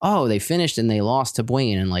 Oh, they finished and they lost to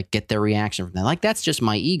Buane, and like get their reaction from that. Like, that's just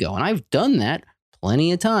my ego. And I've done that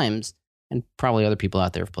plenty of times. And probably other people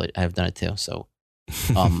out there have done it too. So,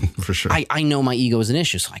 for sure, I know my ego is an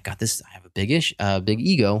issue. So I got this. I have a big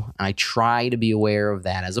ego, and I try to be aware of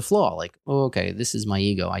that as a flaw. Like, oh, okay, this is my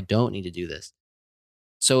ego. I don't need to do this.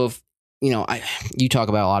 So if you talk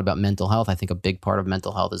about a lot about mental health. I think a big part of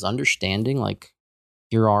mental health is understanding. Like,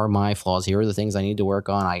 here are my flaws. Here are the things I need to work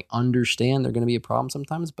on. I understand they're going to be a problem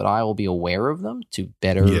sometimes, but I will be aware of them to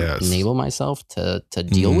better enable myself to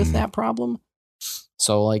deal with that problem.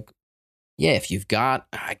 So, like. Yeah, if you've got,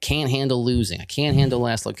 I can't handle losing. I can't handle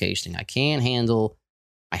last location. I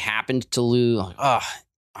happened to lose. Like,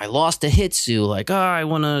 I lost to Hitsu. Like, I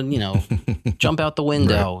want to, jump out the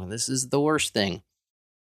window. Right. This is the worst thing.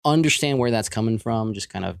 Understand where that's coming from. Just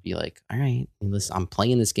kind of be like, all right, listen, I'm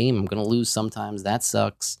playing this game. I'm going to lose sometimes. That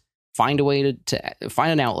sucks. Find a way to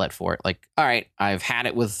find an outlet for it. Like, all right, I've had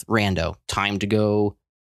it with Rando. Time to go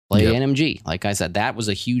play NMG. Like I said, that was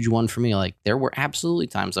a huge one for me. Like, there were absolutely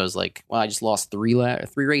times I was like, well, I just lost three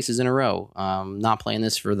races in a row. Not playing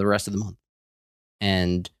this for the rest of the month.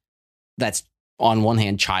 And that's on one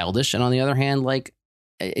hand childish, and on the other hand, like,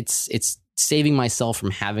 it's saving myself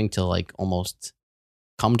from having to like almost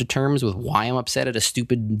come to terms with why I'm upset at a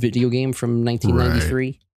stupid video game from 1993.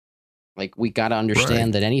 Right. Like, we got to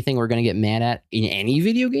understand that anything we're going to get mad at in any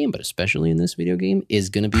video game, but especially in this video game, is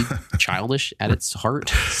going to be childish at its heart.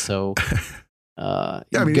 So, go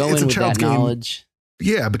in with that knowledge.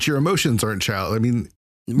 Yeah, but your emotions aren't child. I mean,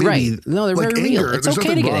 maybe, right? No, they're like very anger. real. It's There's okay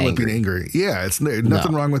nothing to get wrong angry. with being angry. Yeah, it's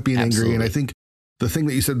nothing wrong with being angry. And I think the thing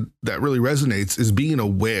that you said that really resonates is being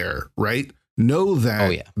aware, right? Know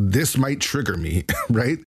that this might trigger me,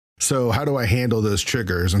 right? So how do I handle those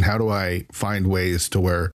triggers, and how do I find ways to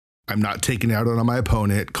where I'm not taking out on my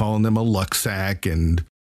opponent, calling them a luck sack, and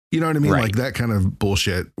you know what I mean? Like that kind of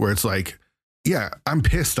bullshit where it's like, yeah, I'm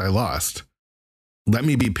pissed I lost. Let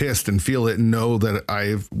me be pissed and feel it and know that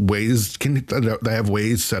I have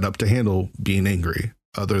ways set up to handle being angry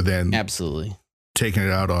other than absolutely taking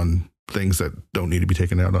it out on things that don't need to be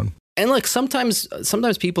taken out on. And look, sometimes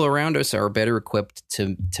people around us are better equipped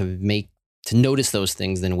to notice those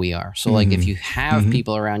things than we are. So like if you have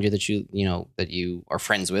people around you that you are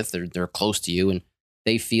friends with, they're close to you, and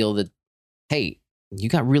they feel that, hey, you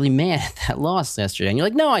got really mad at that loss yesterday, and you're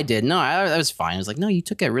like, no, I did. No, I was fine. I was like, no, you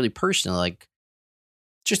took it really personal. Like,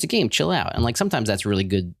 it's just a game, chill out. And like, sometimes that's really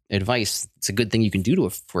good advice. It's a good thing you can do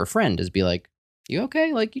for a friend, is be like, you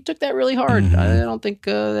okay? Like, you took that really hard. I don't think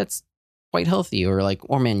that's quite healthy. Or like,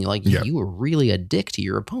 or man, you were really a dick to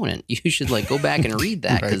your opponent. You should like go back and read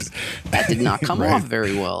that, because that did not come off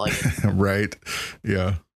very well. Like, right.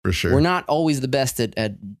 Yeah, for sure. We're not always the best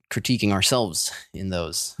at critiquing ourselves in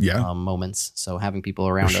those moments. So having people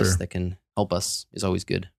around us that can help us is always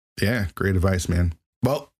good. Yeah. Great advice, man.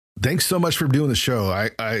 Well, thanks so much for doing the show.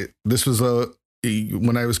 This was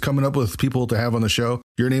when I was coming up with people to have on the show,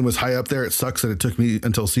 your name was high up there. It sucks that it took me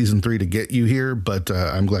until season 3 to get you here, but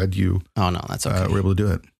I'm glad you that's okay. were able to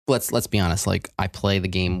do it. Let's be honest. Like, I play the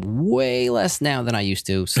game way less now than I used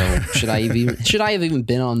to. So should I have even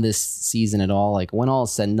been on this season at all? Like, when all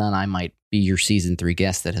is said and done, I might be your season 3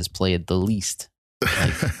 guest that has played the least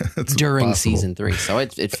during season 3. So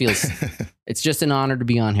it feels, it's just an honor to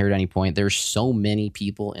be on here at any point. There's so many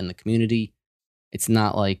people in the community. It's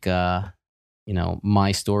not like,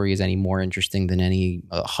 my story is any more interesting than any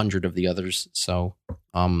 100 of the others. So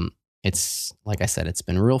it's, like I said, it's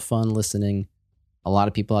been real fun listening. A lot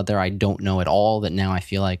of people out there I don't know at all that now I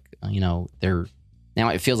feel like, now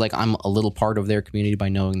it feels like I'm a little part of their community by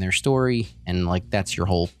knowing their story. And like, that's your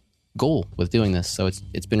whole goal with doing this. So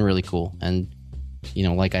it's been really cool. And,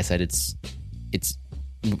 like I said, it's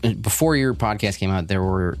before your podcast came out, there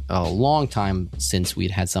were a long time since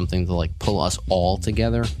we'd had something to like pull us all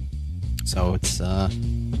together. So it's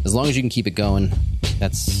as long as you can keep it going,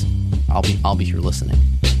 I'll be here listening.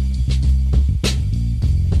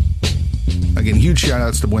 Again, huge shout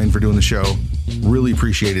outs to Buane for doing the show. Really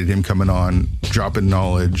appreciated him coming on, dropping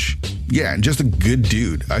knowledge. Yeah, and just a good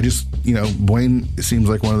dude. I just, Buane seems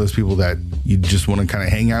like one of those people that you just want to kind of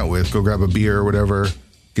hang out with, go grab a beer or whatever,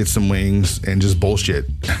 get some wings, and just bullshit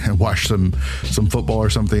and watch some football or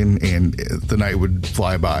something, and the night would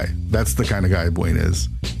fly by. That's the kind of guy Buane is.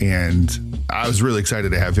 And I was really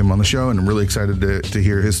excited to have him on the show, and I'm really excited to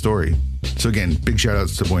hear his story. So again, big shout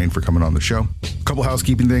outs to Buane for coming on the show. A couple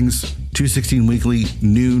housekeeping things. 216 Weekly,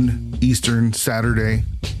 noon Eastern, Saturday.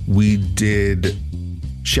 We did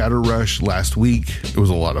Shadow Rush last week. It was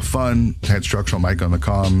a lot of fun. Had Structural Mike on the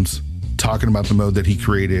comms, talking about the mode that he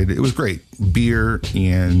created. It was great. Beer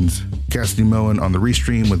and Cassidy Moen on the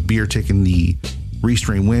restream, with Beer taking the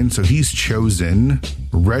restream win. So he's chosen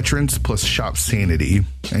Retrance plus Shop Sanity.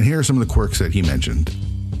 And here are some of the quirks that he mentioned.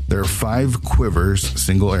 There are 5 quivers,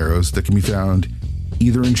 single arrows, that can be found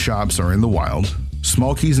either in shops or in the wild.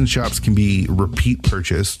 Small keys in shops can be repeat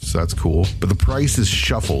purchased, so that's cool. But the price is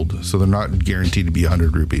shuffled, so they're not guaranteed to be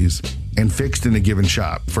 100 rupees. And fixed in a given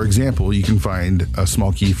shop. For example, you can find a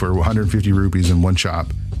small key for 150 rupees in one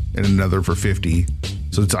shop and another for 50.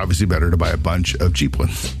 So it's obviously better to buy a bunch of cheap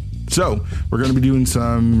ones. So we're going to be doing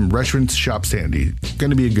some Retrance Shop Sandy.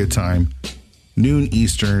 Going to be a good time. Noon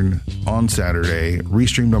Eastern on Saturday.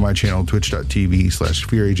 Restreamed on my channel,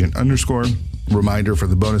 twitch.tv/fearagent_. Reminder for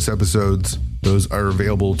the bonus episodes. Those are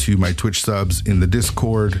available to my Twitch subs in the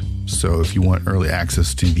Discord. So if you want early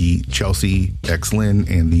access to the Chelsea, X-Lin,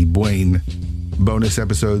 and the Buane bonus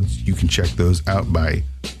episodes, you can check those out by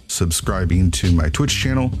subscribing to my Twitch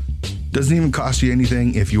channel. Doesn't even cost you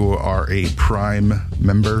anything if you are a Prime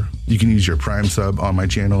member. You can use your Prime sub on my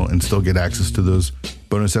channel and still get access to those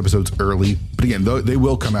bonus episodes early. But again, they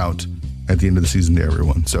will come out at the end of the season to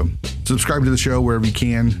everyone. So subscribe to the show wherever you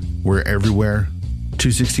can. We're everywhere.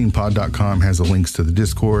 216pod.com has the links to the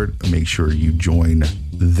Discord. Make sure you join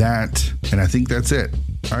that. And I think that's it.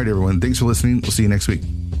 All right, everyone. Thanks for listening. We'll see you next week.